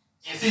 but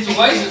in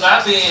situations,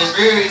 I've been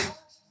very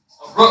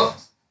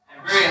abrupt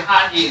and very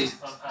hot-headed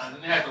sometimes,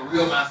 and I have to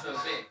reel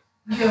myself back.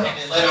 Yeah. And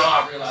then later on,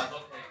 I realized,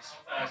 okay,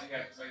 sometimes you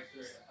have to make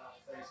sure in a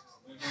conversation,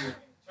 when you're in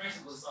the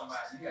trenches with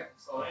somebody, you have to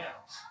slow down.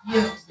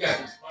 Yeah. You have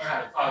to learn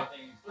how to talk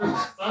things through.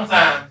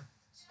 Sometimes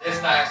that's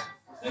not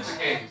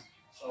reciprocated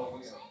so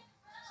well.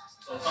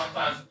 So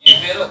sometimes you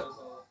get fed up with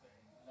those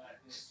things, and not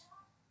just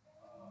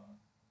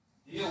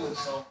deal with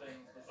those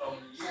things for so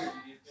many years.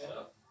 You get fed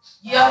up.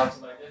 Yeah. That's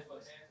what happened.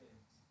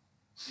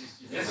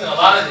 There's been a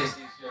lot of this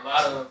year, a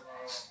lot of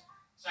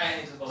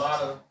changes, a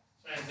lot of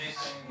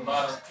transitions, a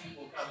lot of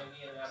people coming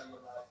in and out of your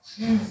life.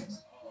 So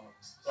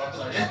I feel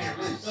like that's been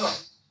really tough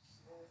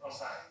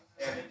sometimes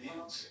having to deal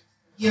with it.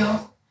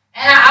 Yeah.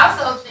 And I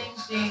also think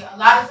that a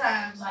lot of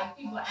times, like,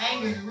 people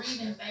anger, the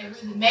reasons they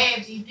really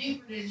mad be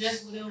deeper than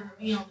just whatever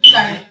be on the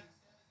surface.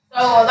 So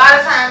a lot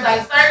of times,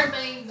 like, certain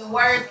things and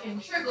words can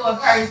trigger a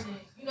person,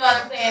 you know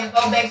what I'm saying, to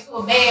go back to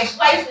a bad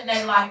place in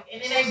their life.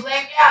 And then they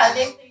black out, and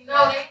next thing you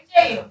know, they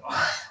in jail.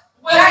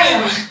 Well,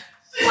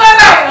 Well,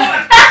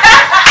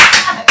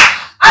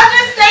 I'm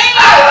just saying,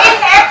 it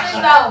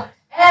happens though.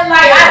 And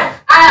like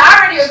I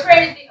already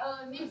accredited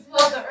Nipsey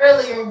Hussle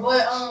earlier,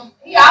 but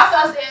he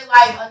also said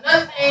like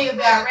another thing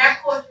about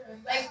rap culture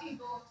and black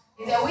people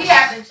is that we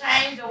have to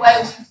change the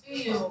way we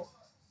feel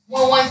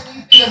once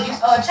we feel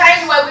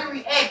change the way we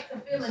react to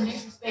feeling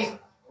disrespected.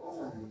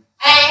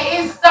 And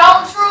it's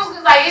so true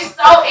because like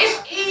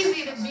it's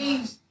easy to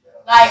be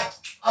like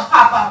a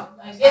pop out,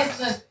 like that's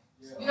nothing.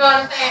 You know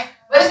what I'm saying?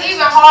 But it's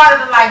even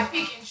harder to like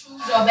pick and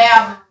choose your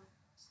battles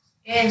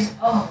and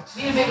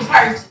be a bigger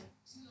person.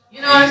 You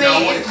know what I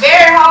mean? It's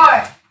very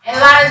hard. And a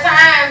lot of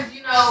times,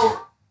 you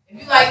know,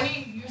 if you like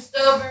me, you're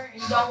stubborn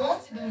and you don't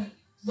want to do it.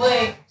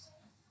 But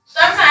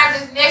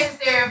sometimes it's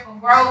necessary for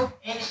growth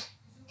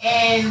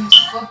and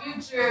for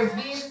future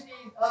businesses,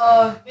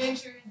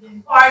 ventures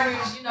and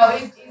partners, you know,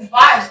 it's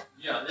vital.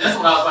 yeah, that's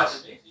what I was about to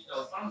mention. You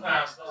know,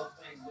 sometimes those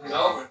things bleed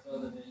over to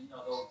other than, you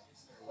know, those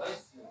intimate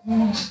relationships.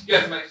 Mm-hmm. You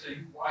have to make sure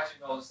you're watching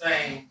those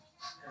same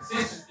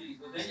consistencies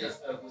within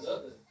yourself with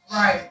other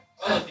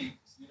people,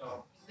 you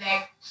know.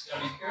 Exactly. You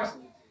gotta be careful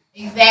with it.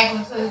 Exactly,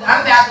 because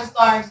I'm about to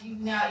start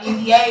giving out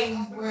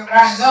NDAs wherever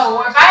I go.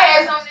 Or if I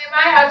had something in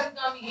my house, it's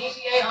going to be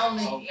NDA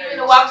only, even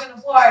to walk in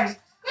the party.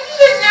 Because you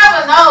just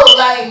never know,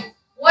 like,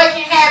 what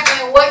can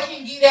happen, what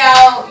can get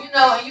out, you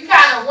know, and you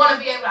kind of want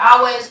to be able to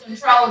always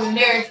control the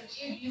narrative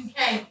if you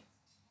can.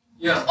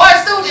 Yeah. Or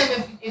sue them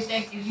if you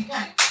can't. You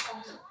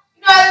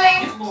know what I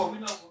mean? It's more,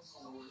 we know what's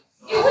going on.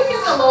 Yeah, we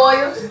get some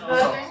lawyers. It's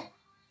nothing.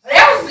 But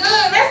that was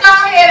good. Let's go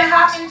ahead and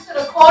hop into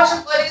the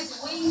culture for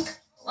this week.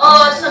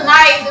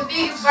 Tonight, the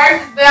biggest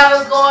versus battle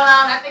is going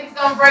on. I think it's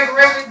going to break a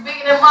record. It's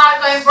bigger than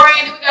Monica and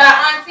Brandy. We got our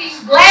aunties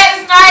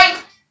Gladys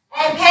Knight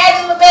and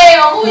Patti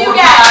LaBelle. Who you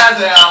got?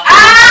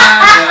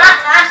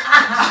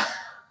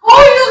 Who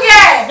you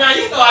got? Now,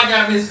 you know I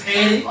got Miss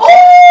Patty. Ooh,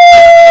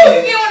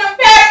 you giving them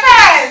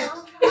Patty.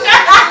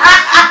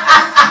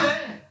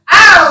 I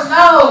don't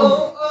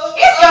know.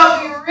 It's going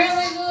to be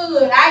really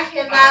good. I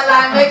cannot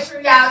lie. Make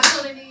sure y'all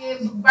tuning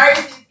in.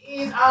 Versus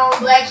is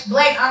on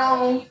Black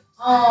owned.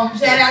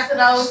 Shout out to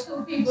those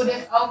two people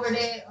that's over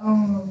there.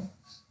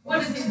 What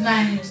is his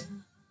name? It's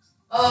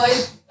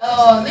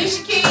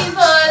Alicia Keys'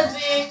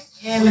 husband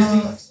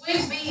and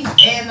Swiss Beats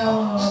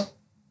and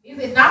is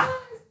it Nas?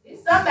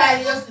 It's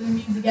somebody else in the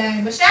music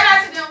game. But shout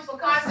out to them for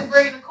constantly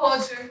bringing the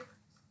culture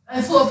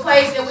into a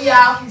place that we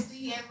all can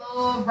see and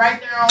love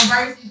right there on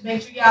Versus.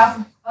 Make sure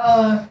y'all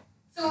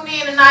tune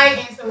in tonight,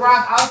 and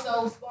Ciroc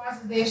also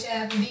sponsors that.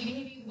 Shout out to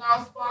Didi. He's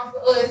gonna sponsor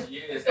us.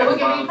 Yes, so we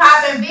can be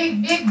popping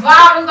big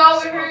bottles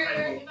over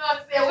here. You know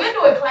what I'm saying? We'll do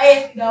it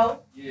classy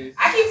though. Yes.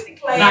 I keep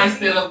it classy. Nice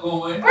setup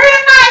going. Real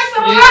nice,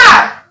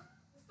 Ciroc.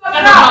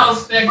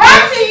 Ciroc.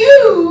 Brought to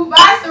you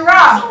by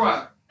Ciroc.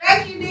 Ciroc.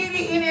 Thank you,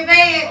 Didi, in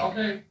advance.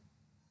 Okay.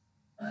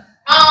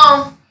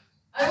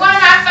 One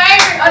of my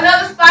favorite,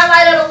 another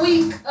spotlight of the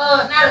week,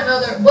 not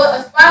another, but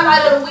a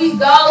spotlight of the week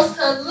goes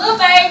to Lil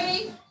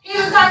Baby. He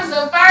becomes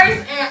the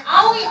first and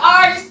only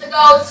artist to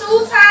go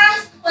 2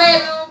 times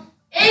platinum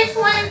in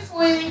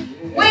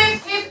 2020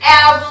 with his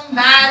album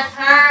My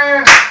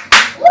Turn.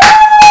 Woo!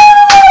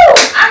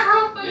 I'm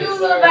rooting for you,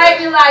 Lil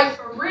Baby, like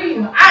for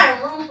real. I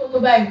am rooting for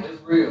Lil Baby.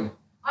 It's real.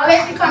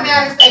 Unless he come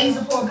out and say he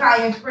support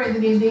Kanye for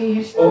president,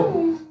 then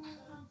sure.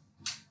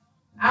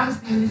 I'm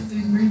still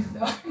listening to music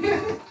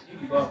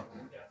though.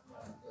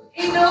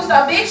 He do,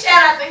 so big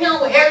shout out to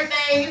him with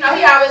everything. You know,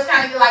 he always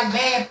kind of get like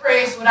bad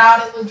press with all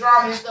that little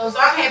drama and stuff. So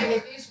I'm happy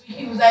that this week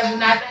he was able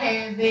not to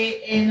have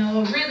that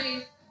and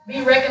really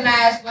be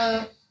recognized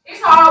for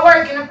his hard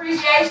work and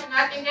appreciation.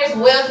 I think that's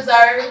well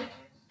deserved.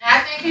 And I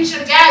think he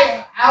should have got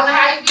it. I don't know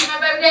how he beat my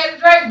baby daddy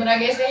Drake, but I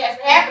guess it has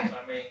to happen.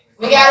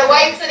 We gotta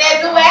wait till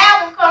that new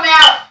album come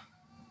out.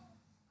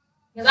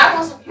 Cause I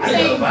want some.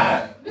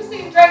 You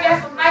seen Drake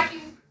got some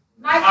Nike.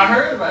 I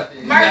heard about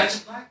that.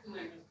 Merch.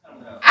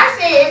 I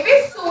said, if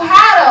it's too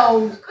high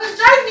though, cause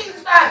Drake needs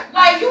to stop.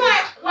 Like, you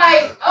ain't,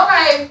 like,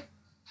 okay,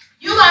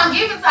 you gonna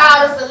give it to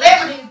all the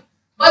celebrities,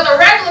 but the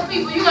regular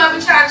people, you gonna be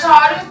trying to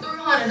charge them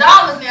 $300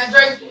 now,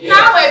 Drake. You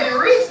always been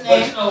reaching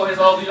that. But you know, it's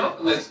OVO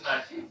collection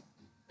not cheap.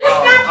 That's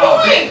my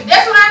point.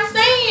 That's what I'm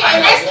saying. And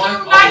that's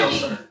through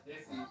Nike.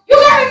 You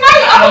got a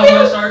Nike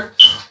OVO shirt?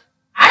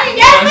 I ain't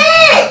got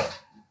that.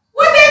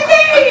 What that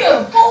tell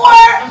you?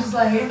 I'm just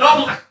like,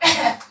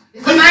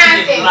 it's a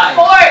mindset.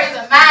 Poor is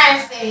a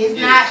mindset. It's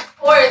not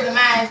poor is a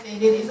mindset.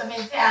 It's a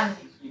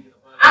mentality.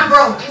 I'm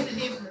broke. It's a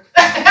difference.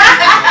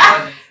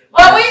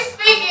 But we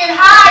speaking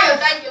higher.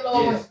 Thank you,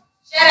 Lord. Yes.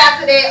 Shout out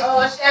to that.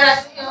 Shout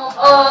out to him.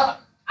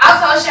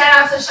 Also shout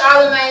out to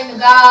Charlemagne the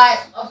God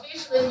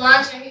officially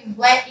launching his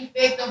Black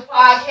Effective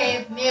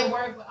Podcast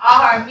Network with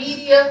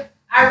iHeartMedia.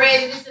 I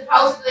read it is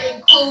supposed to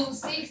include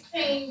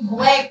 16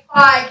 black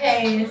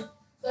podcasts.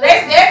 So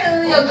that's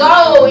definitely a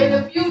goal in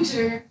the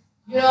future.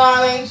 You know what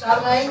I mean?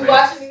 Charlamagne, you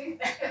watching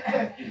this?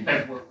 Get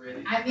paperwork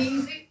ready. I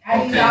need it.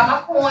 I need all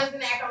my coins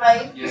and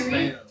accolades. Yes,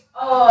 Period. ma'am.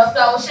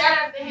 So shout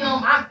out to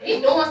him.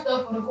 He doing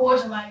stuff for the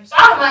culture. Like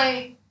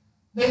Charlamagne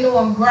been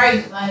doing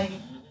great. Like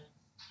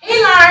he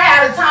learned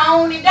how to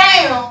tone it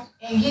down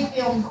and get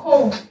them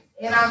coins,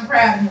 and I'm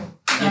proud of him.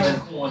 Get them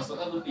coins for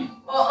other people.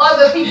 For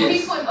other people,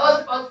 Yes. he putting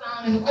other folks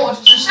on in the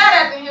culture. So shout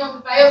out to him.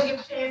 If I ever get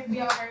a chance to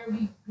be on there, it'll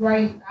be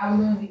great. I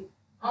love it.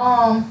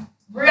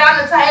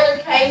 Breonna Taylor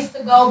case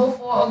to go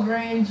before a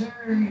grand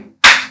jury.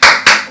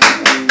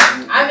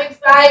 I'm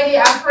excited.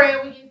 I'm praying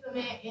we get some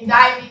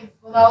indictments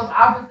for those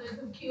officers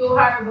who killed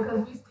her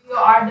because we still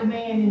are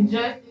demanding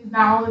justice,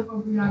 not only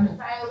for Breonna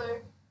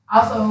Taylor,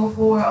 also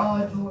for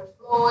George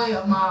Floyd,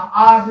 Ahmaud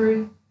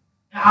Arbery,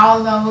 and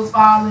all of those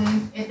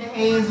falling at the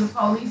hands of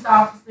police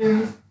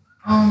officers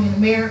in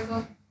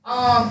America.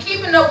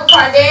 Keeping Up with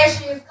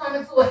Kardashians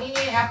coming to an end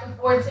after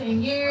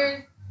 14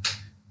 years.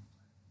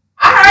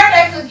 I heard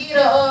they could get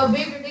a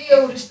bigger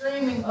deal with a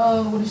streaming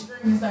service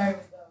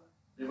though.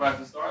 They about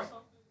to start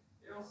something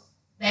else?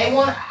 They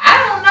want. I I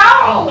don't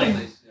don't know. think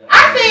they should.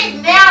 I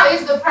think now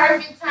is the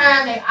perfect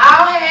time. They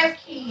all have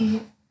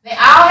kids. They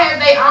all have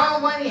their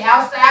own money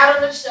outside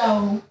of the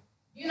show.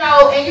 You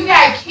know, and you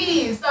got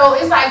kids. So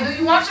it's like, do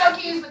you want your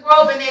kids to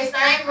grow up in that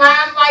same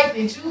limelight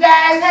that you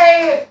guys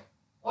had?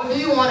 Or do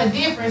you want a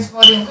difference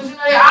for them? Because, you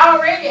know, they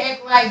already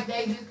act like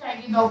they just can't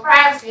get no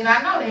privacy. And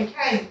I know they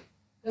can't.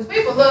 Because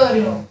people love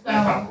them. So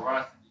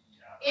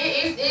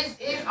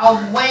it's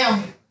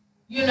overwhelming.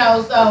 You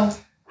know, so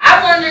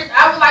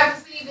I would like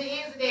to see the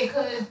ends of that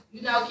because,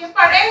 you know, Kim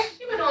Kardashian,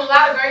 she been doing a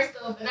lot of great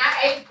stuff. And I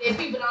hate that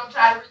people don't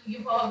try to really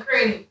give her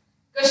credit.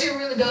 Because she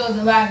really does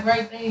a lot of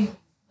great things.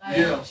 Like,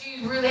 yeah.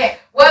 She really,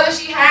 whether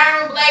she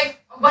hiring blacks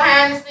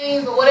behind the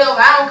scenes or whatever,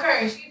 I don't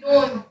care. She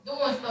doing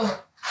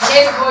stuff. And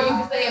that's more you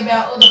can say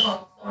about other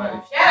folks. So,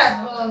 Right. shout out to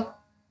her.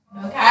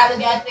 You know, Kylie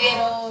got that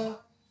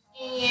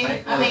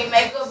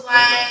makeup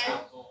line,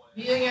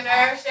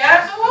 billionaire. Shout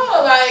out to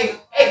her. Like,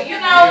 hey, you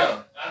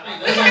know,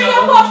 we can't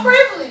help her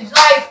privilege.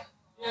 Like,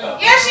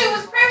 yeah, she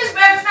was privileged,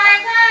 but at the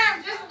same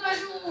time, just because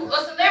you a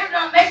celebrity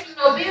don't make you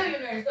no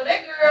billionaire. So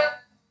that girl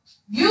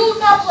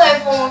used her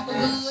platform for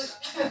good.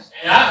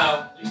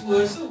 And we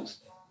would too.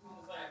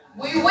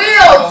 We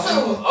will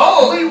too.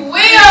 Oh. We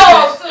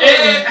will too.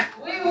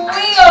 We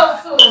will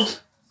too.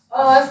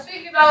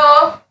 Speaking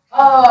of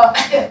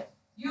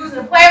using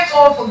the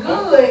platform for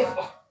good,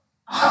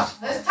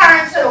 let's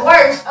turn to the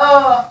worst.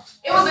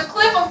 It was a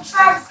clip of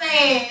Trump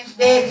saying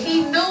that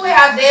he knew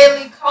how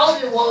deadly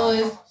COVID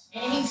was,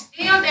 and he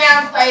still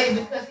downplayed it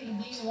because he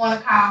didn't want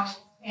to cause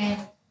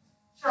panic.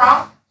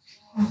 Trump,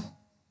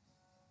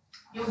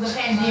 it was a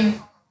pandemic.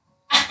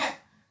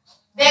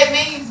 That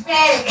means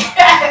panic.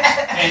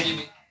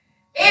 Pandemic.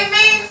 It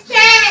means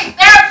panic.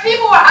 There are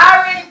people who are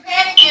already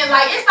panicking.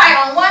 Like, it's like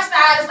on one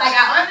side, it's like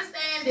I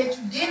understand that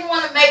you didn't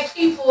want to make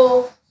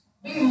people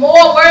be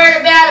more worried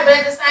about it, but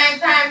at the same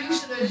time, you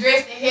should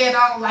address it head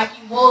on like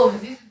it was.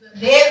 This is a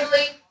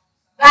deadly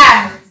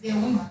virus that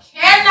we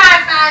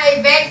cannot find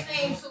a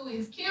vaccine to.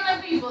 It's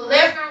killing people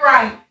left and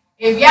right.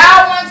 If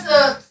y'all want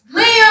to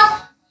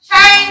live,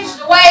 change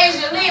the ways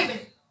you're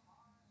living.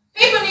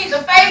 People need to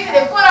face it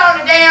and put on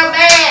the damn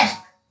mask.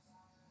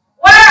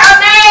 Wear a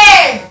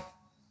mask.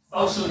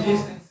 Social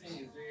distancing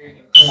is very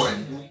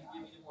important. Do we give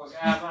you more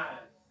guidelines?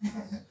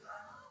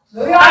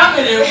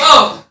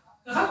 Yeah.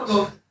 Because I'm going to go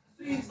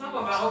see some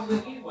of our open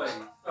anyway.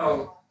 So,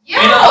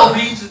 Yeah. ain't no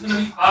beach is going to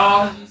be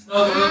fall and be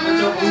snuggled up with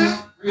your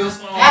boots real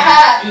soon.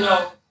 You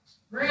know.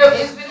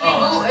 It's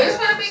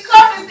gonna be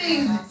cuffing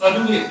season. So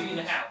do it. Be in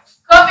the house.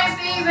 Cuffing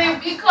season.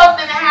 Be cuffed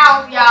in the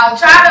house, y'all.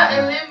 Try to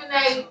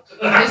eliminate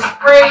the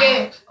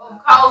spread of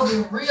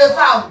COVID. Real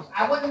talk.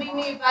 I wouldn't be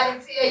me if I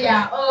didn't tell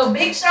y'all.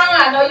 Big Sean,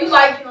 I know you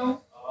like him.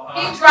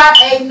 He dropped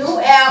a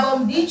new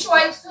album,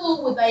 Detroit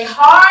 2, with a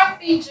hard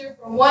feature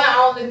from one and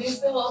only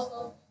Mr.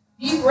 Hustle,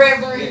 Deep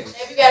Reverend. Yes.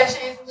 Have you got a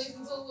chance to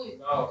listen to it?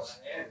 No, I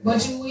haven't.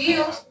 But you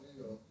will.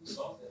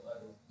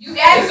 You I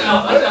got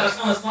got a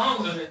ton of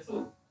songs in it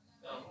too.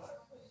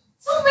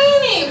 too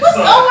many. What's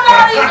up with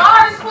all these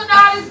artists putting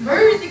all this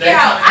music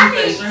out? I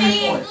need 10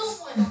 good ones.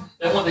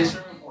 They want their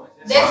streaming points.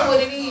 That's what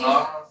it is. So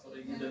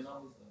they get their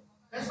numbers up.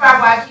 That's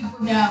probably why I keep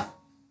putting out.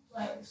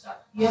 Like,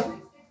 yeah.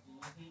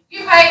 You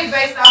paid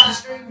based off the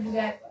streams you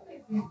got.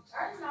 Do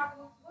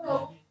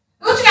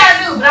what you gotta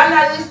do, but I'm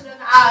not listening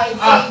to all 18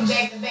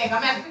 back to back.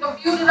 I'm gonna have to pick a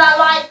few that I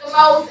like the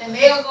most, and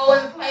they'll go in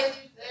the playlist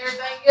and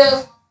everything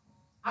else.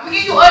 I'm gonna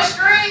give you a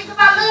stream because I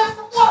love to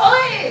support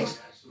us.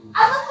 I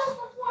love to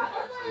support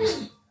us.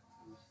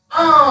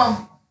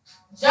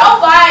 Joe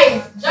Budden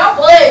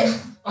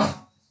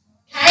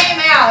came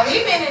out. He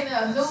been in the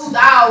news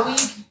all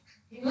week.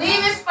 He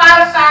leaving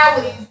Spotify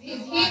with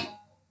his hit.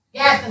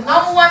 Got the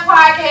number one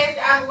podcast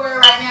out in the world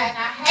right now, and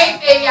I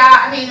hate that,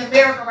 y'all. I mean,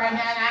 America right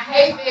now, and I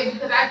hate that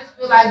because I just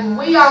feel like when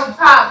we on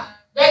top,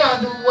 they gonna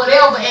do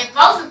whatever, and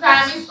most of the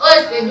time it's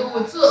us that do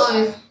it to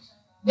us.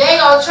 They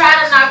gonna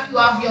try to knock you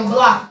off your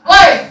block,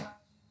 but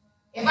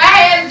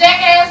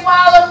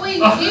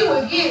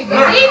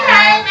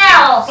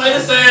play the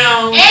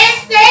sound. And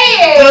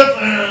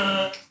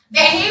said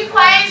that he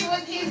plays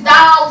with his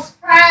dog's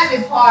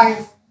private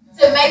parts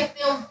to make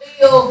them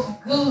feel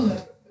good.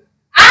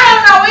 I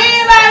don't know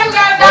anybody who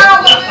got a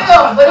dog with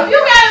them, but if you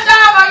got a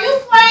dog, are you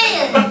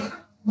playing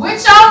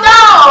with your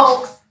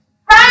dog's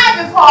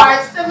private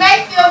parts to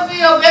make them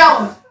feel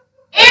better?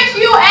 If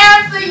you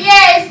answer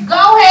yes,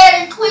 go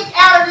ahead and click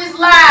out of this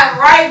live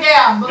right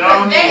now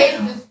because that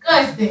is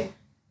disgusting.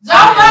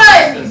 Joe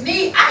Budden,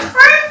 I'm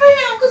praying for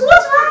him because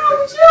what's wrong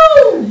with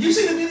you? You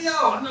see the video?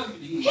 I know you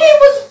did. He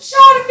was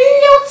showing a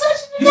video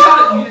touching the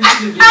dog. You didn't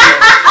see the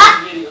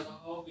video. The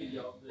whole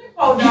video.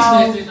 Oh, he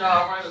snatched his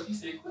dog right up. He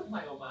said, quit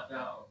playing on my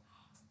dog.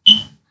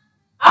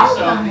 Oh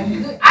my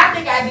God. I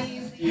think I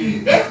did see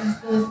it. That's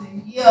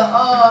disgusting.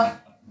 Yeah,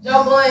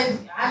 Joe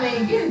Budden, I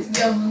mean, get it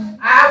together.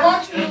 I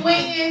want you to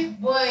win,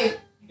 but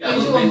get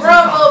you a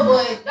brother,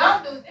 but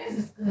don't do this.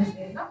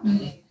 Disgusting. Don't do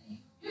that.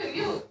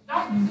 You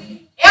don't do that.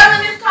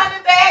 Ellen is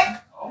coming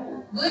back.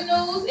 Oh. Good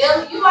news.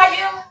 Ellen, you like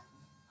Ellen?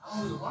 I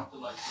don't even watch it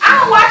like that. I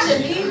don't watch it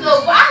either,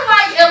 but I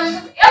like Ellen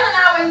because Ellen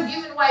always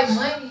giving away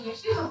money and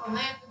she's a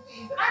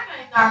philanthropist and I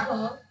can't knock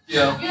her.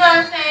 Yeah. You know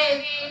what I'm saying?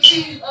 And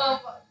she's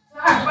for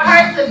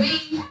her to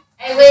be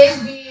a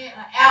lesbian,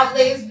 an out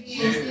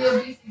lesbian, and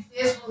still be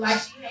successful like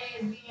she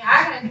has been.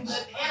 I can't do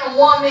nothing. And a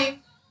woman,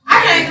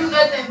 I can't do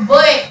nothing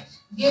but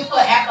give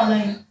her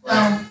accolades. So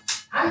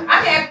I'm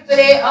happy for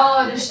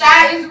that. The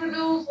Shot is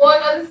renewed for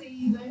another season.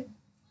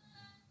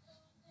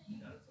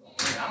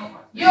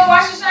 You don't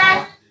watch The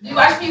Shot? Do you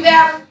watch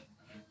P-Valley?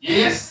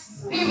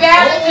 Yes.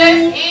 P-Valley just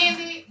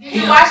ended. Did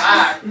you watch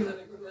this?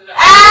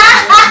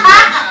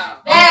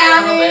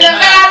 Down in the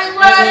valley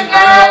where the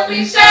girls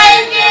be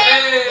shaking.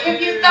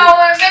 If you throw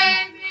a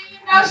baby, you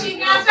know she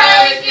gonna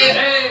take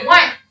it. 1,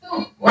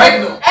 2, Break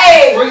them.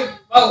 Hey. 3,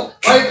 4,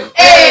 break them.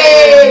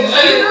 Hey. So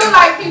you do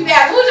like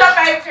P-Valley. Who's your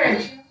favorite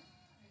character?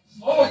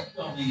 Oh, it's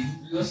gonna be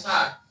real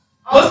shot.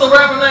 What's the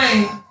rapper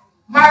name?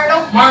 Murder.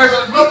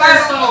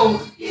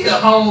 He the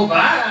whole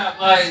vibe.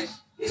 Like,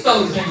 he's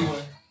so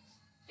genuine.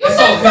 You He's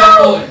think so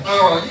so? yeah.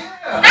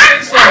 I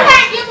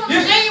can't give him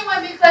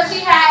genuine because he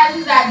has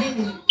his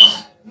identity.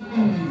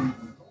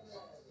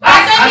 But I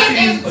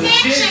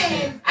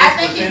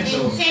think his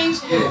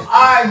intentions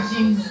are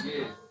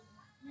genuine.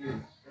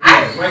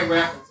 Yeah. Great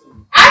rapper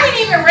too. I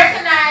didn't even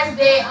recognize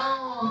that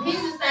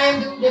he's the same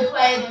dude that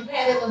played in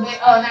Patti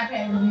LaBelle, not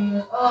Patti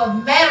LaBelle,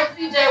 Madam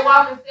C.J.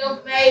 Walker's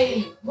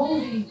self-made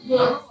movie,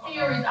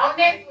 series on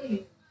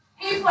Netflix.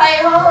 He played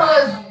her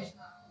husband.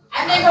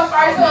 I think her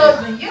first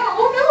husband. Yeah,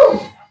 who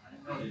knew?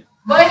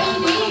 But he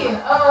did.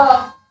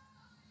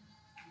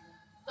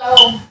 So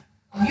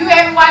if you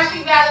haven't watched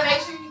P-Valley, make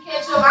sure you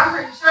catch up. I'm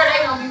pretty sure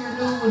they're gonna be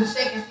renewed with a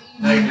second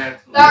season,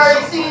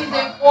 third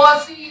season,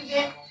 fourth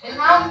season, as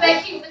long as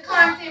they keep the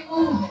content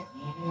moving.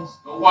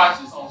 Go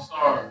watch this on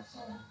Stars.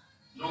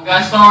 You don't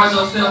got Stars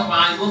yourself,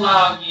 man. You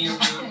log in real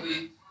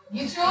quick.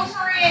 Get you a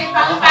friend. It's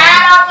only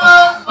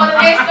 $5 for the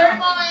next 3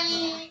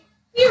 months.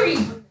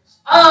 Period.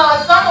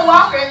 Summer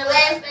Walker, and the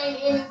last thing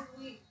in this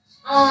week,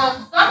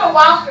 Summer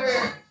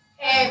Walker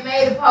had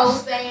made a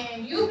post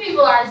saying, you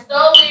people are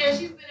so weird.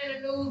 She's been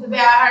in the news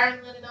about her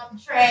and Lennon on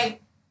the track.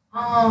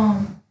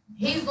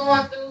 He's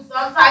going through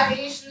some type of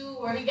issue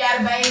where he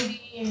got a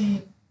baby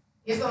and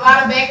it's a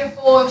lot of back and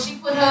forth. She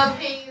put her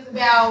opinions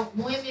about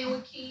women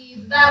with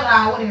kids,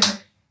 whatever.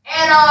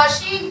 And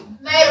she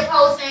made a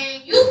post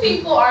saying, you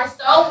people are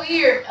so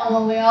weird,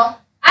 LOL.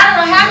 I don't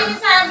know how many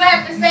times I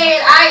have to say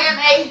it. I am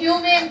a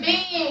human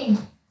being.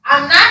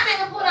 I'm not going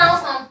to put on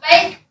some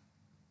fake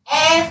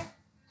ass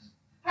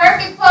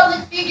perfect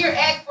public figure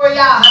act for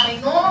y'all. I'm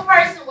a normal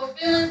person with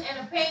feelings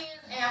and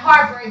opinions and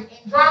heartbreak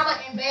and drama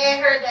and bad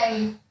hair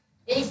days,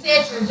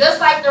 etc. Just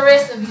like the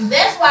rest of you.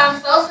 That's why I'm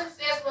so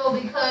successful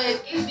because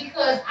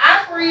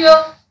I'm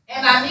real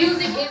and my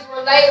music is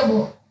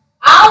relatable.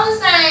 All the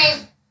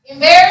same,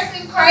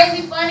 embarrassing,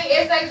 crazy, funny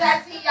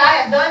SHIT y'all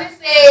have done and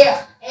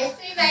said as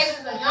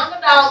teenagers or young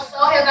adults, so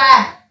have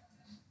I.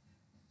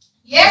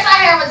 Yes,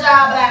 I have a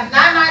job, but I am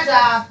not my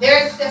job.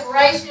 There is a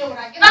separation. When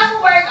I get off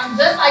of work, I'm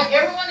just like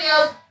everyone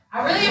else.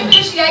 I really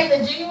appreciate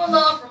the genuine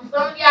love from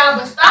some of y'all,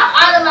 but stop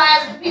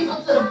idolizing people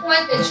to the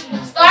point that you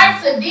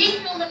start to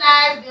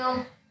dehumanize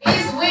them.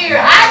 It's weird.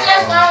 I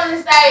just wanted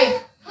to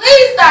say,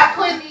 please stop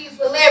putting these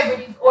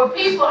celebrities or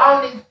people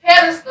on this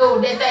pedestal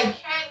that they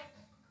can't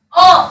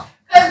up,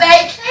 because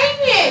they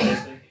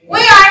can. We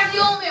are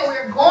human.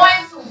 We're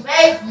going to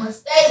make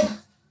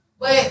mistakes.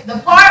 But the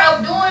part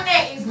of doing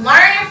that is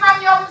learning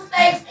from your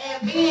mistakes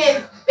and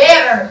being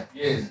better.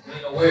 Yes,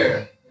 being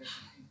aware.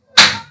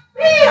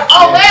 Being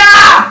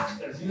aware.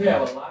 Because you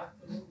have a lot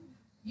to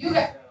do.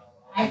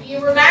 I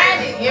get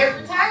reminded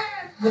every time.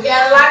 We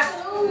got a lot to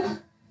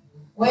do.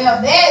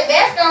 Well,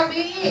 that's going to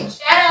be it.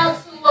 Shout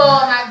out to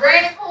my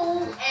granny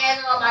Pooh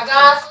and my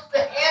god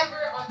sister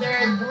Amber on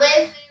their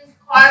Blessings,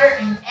 Carter,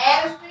 and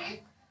Addison.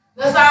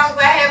 The songs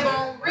I have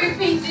on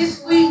repeat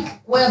this week.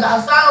 Well, the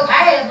songs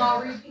I have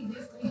on repeat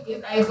this week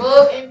is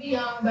Above and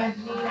Beyond by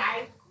Janine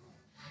Ice.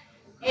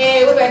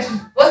 And what about you?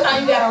 What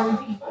song you got on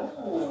repeat?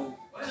 Oh,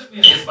 wait a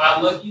minute. It's by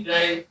Lucky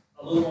Day,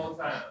 A Little More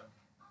Time.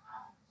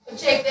 So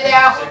check that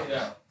out. Check it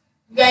out.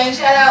 You got any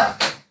shout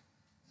out?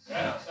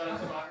 Shout out to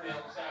my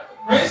family. Shout out to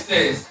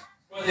Princess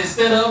for this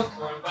setup,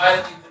 for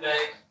inviting me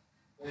today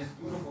for this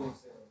beautiful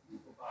setup,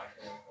 beautiful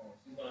podcast.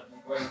 She's gonna do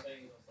great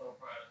things. I'm so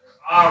proud of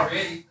her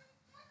already.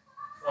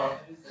 So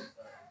this is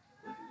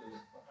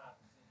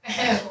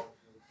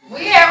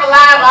We have a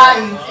live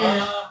audience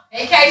here.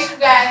 In case you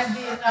guys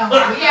didn't know,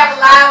 we have a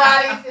live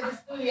audience in the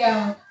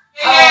studio.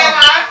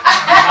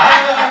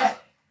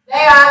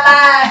 They are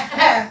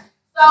live.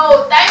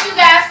 So thank you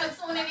guys for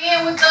tuning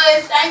in with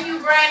us. Thank you,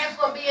 Brandon,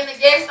 for being a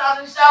guest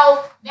on the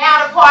show.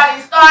 Now the party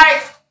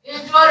starts.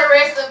 Enjoy the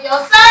rest of your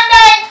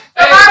Sunday.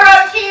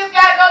 Tomorrow the kids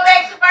gotta go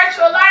back to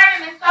virtual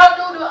learning, and so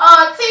do the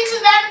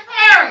teachers and the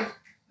parents.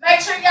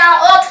 Make sure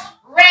y'all up,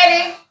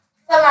 ready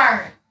to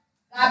learn.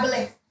 God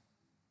bless.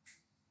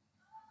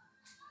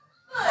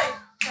 Good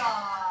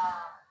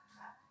job.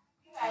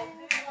 You guys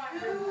did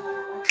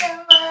wonderful.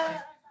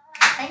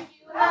 Thank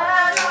you.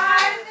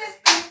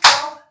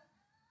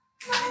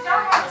 Did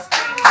y'all want to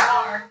scream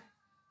hard?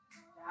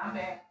 I'm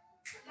back.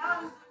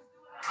 Y'all was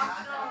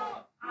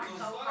I'm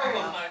so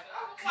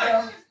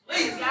proud.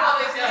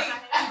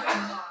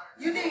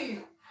 You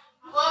did.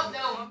 Well,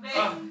 no, I'm back.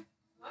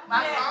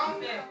 My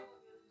phone back.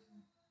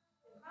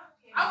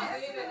 I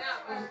was in and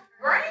out.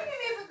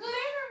 Brandon is a good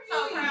interview. So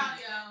proud,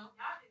 y'all.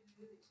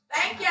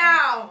 Thank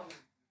y'all.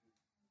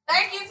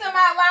 Thank you to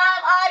my